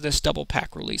they have this double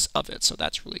pack release of it, so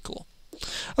that's really cool.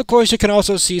 Of course, you can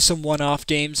also see some one-off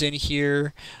games in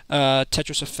here.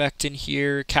 Tetris Effect in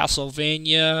here.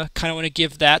 Castlevania. Kind of want to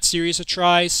give that series a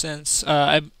try since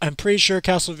I'm pretty sure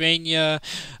Castlevania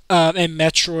and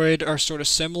Metroid are sort of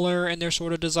similar in their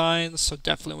sort of designs. So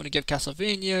definitely want to give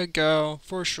Castlevania a go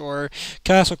for sure.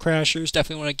 Castle Crashers,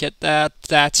 definitely want to get that.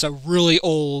 That's a really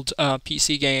old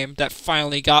PC game that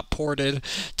finally got ported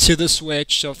to the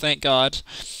Switch. So thank God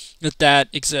that that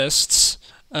exists.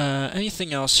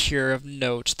 Anything else here of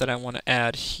note that I want to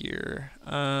add here?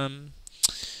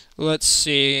 Let's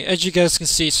see. As you guys can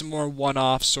see, some more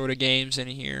one-off sort of games in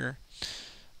here.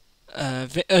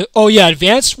 Oh yeah,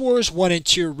 Advance Wars 1 and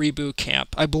 2 Reboot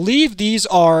Camp. I believe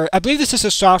this is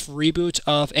a soft reboot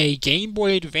of a Game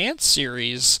Boy Advance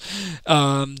series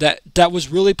that was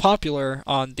really popular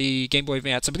on the Game Boy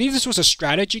Advance. I believe this was a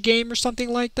strategy game or something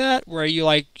like that, where you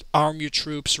like arm your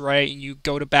troops, right, and you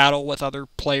go to battle with other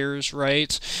players,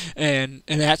 right, and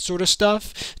that sort of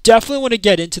stuff. Definitely want to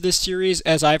get into this series,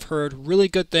 as I've heard really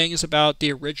good things about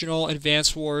the original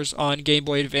Advance Wars on Game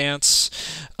Boy Advance.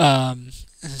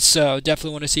 So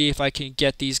definitely want to see if I can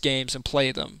get these games and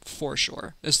play them for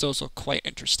sure, as those look quite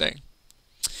interesting.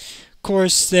 Of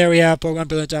course, there we have Pokemon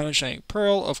Brilliant Diamond Shining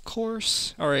Pearl, of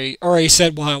course. Already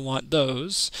said why I want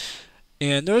those.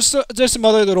 And there's some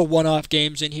other little one-off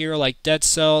games in here, like Dead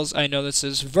Cells. I know this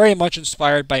is very much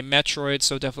inspired by Metroid,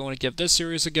 so definitely want to give this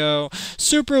series a go.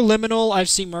 Superliminal, I've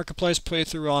seen Marketplace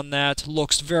playthrough on that.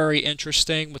 Looks very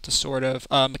interesting with the sort of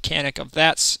mechanic of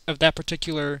that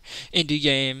particular indie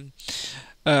game.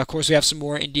 Of course, we have some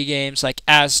more indie games like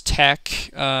Aztec.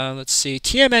 Let's see,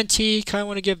 TMNT. Kind of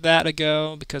want to give that a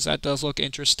go because that does look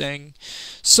interesting.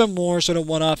 Some more sort of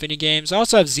one-off indie games. I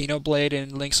also have Xenoblade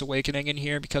and Link's Awakening in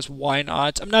here because why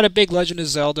not? I'm not a big Legend of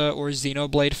Zelda or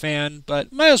Xenoblade fan,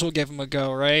 but might as well give them a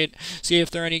go, right? See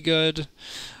if they're any good.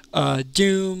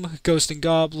 Doom, Ghosts and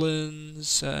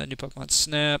Goblins, new Pokemon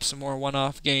Snap, some more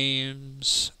one-off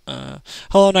games.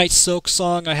 Hollow Knight Silk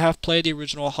Song. I have played the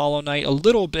original Hollow Knight a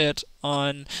little bit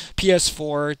on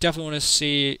PS4. Definitely want to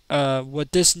see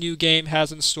what this new game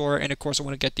has in store, and of course I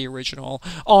want to get the original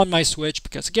on my Switch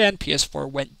because again PS4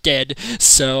 went dead,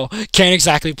 so can't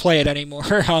exactly play it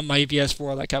anymore on my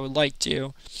PS4 like I would like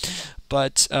to.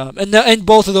 But and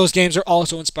both of those games are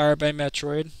also inspired by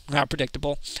Metroid. Not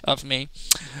predictable of me.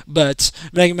 But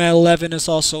Mega Man 11 is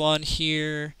also on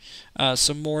here.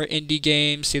 Some more indie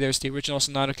games. See, there's the original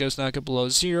Nautica Below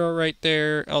Zero right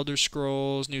there. Elder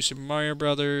Scrolls, New Super Mario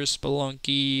Brothers,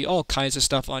 Spelunky, all kinds of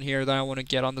stuff on here that I want to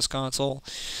get on this console.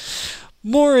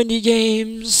 More indie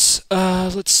games.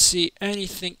 Let's see,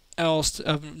 anything else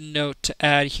of note to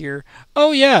add here?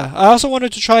 Oh yeah, I also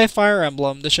wanted to try Fire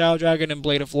Emblem, the Shadow Dragon and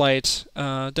Blade of Light.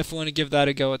 Definitely want to give that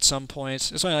a go at some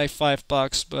point. It's only like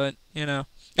 $5, but you know,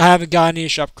 I haven't gotten any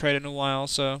shop credit in a while,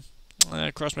 so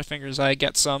cross my fingers I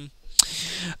get some.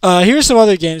 Here's some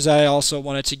other games I also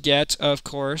wanted to get, of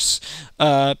course.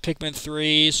 Pikmin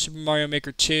 3, Super Mario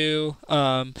Maker 2.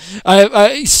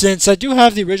 Since I do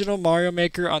have the original Mario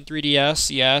Maker on 3DS,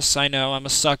 yes, I know, I'm a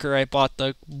sucker. I bought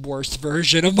the worst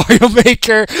version of Mario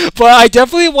Maker, but I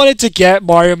definitely wanted to get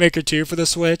Mario Maker 2 for the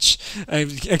Switch. I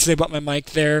actually bought my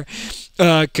mic there.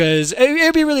 Because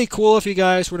it'd be really cool if you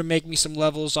guys were to make me some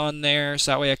levels on there, so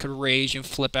that way I could rage and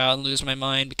flip out and lose my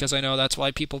mind, because I know that's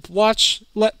why people watch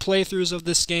playthroughs of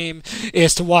this game,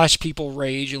 is to watch people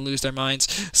rage and lose their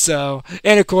minds. So,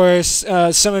 and of course,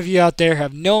 some of you out there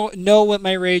have know what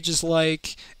my rage is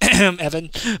like, Evan,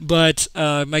 but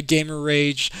my gamer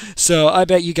rage. So I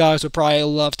bet you guys would probably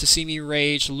love to see me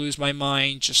rage, lose my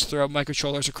mind, just throw my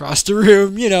controllers across the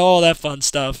room, you know, all that fun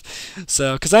stuff.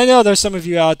 So, because I know there's some of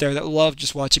you out there that love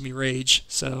just watching me rage.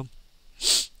 So,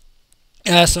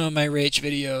 some of my rage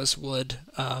videos would,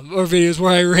 or videos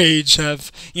where I rage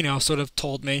have, you know, sort of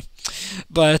told me.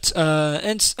 But,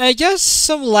 and I guess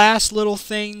some last little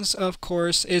things, of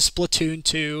course, is Splatoon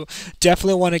 2.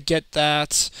 Definitely want to get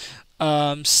that.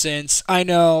 Since I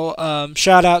know,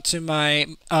 shout out to my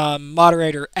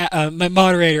moderator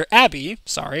Abby.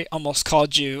 Sorry, almost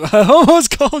called you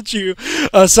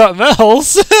something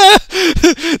else.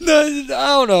 No, I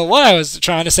don't know what I was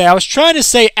trying to say. I was trying to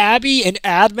say Abby and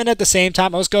admin at the same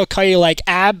time. I was gonna call you like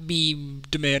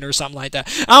Abby-man or something like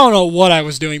that. I don't know what I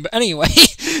was doing, but anyway,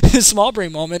 small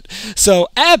brain moment. So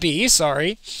Abby,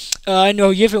 sorry. I know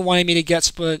you've been wanting me to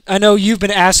get I know you've been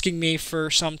asking me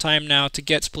for some time now to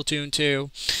get Splatoon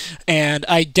 2, and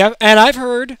I've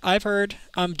heard.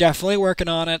 I'm definitely working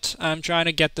on it. I'm trying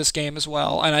to get this game as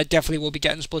well, and I definitely will be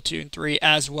getting Splatoon 3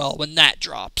 as well when that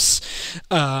drops,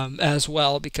 as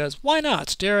well, because why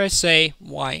not? Dare I say,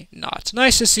 why not?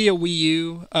 Nice to see a Wii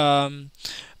U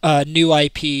new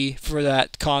IP for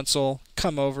that console,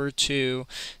 come over to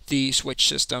the Switch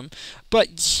system.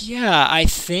 But yeah, I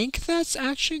think that's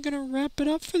actually going to wrap it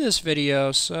up for this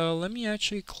video. So let me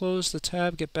actually close the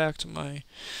tab, get back to my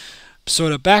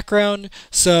sort of background.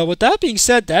 So with that being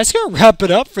said, that's going to wrap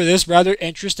it up for this rather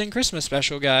interesting Christmas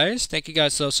special, guys. Thank you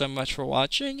guys so much for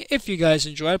watching. If you guys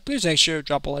enjoyed, please make sure to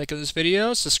drop a like on this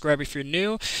video, subscribe if you're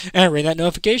new, and ring that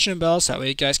notification bell so that way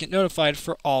you guys get notified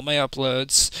for all my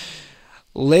uploads.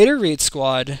 Later, Read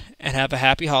Squad, and have a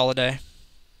happy holiday.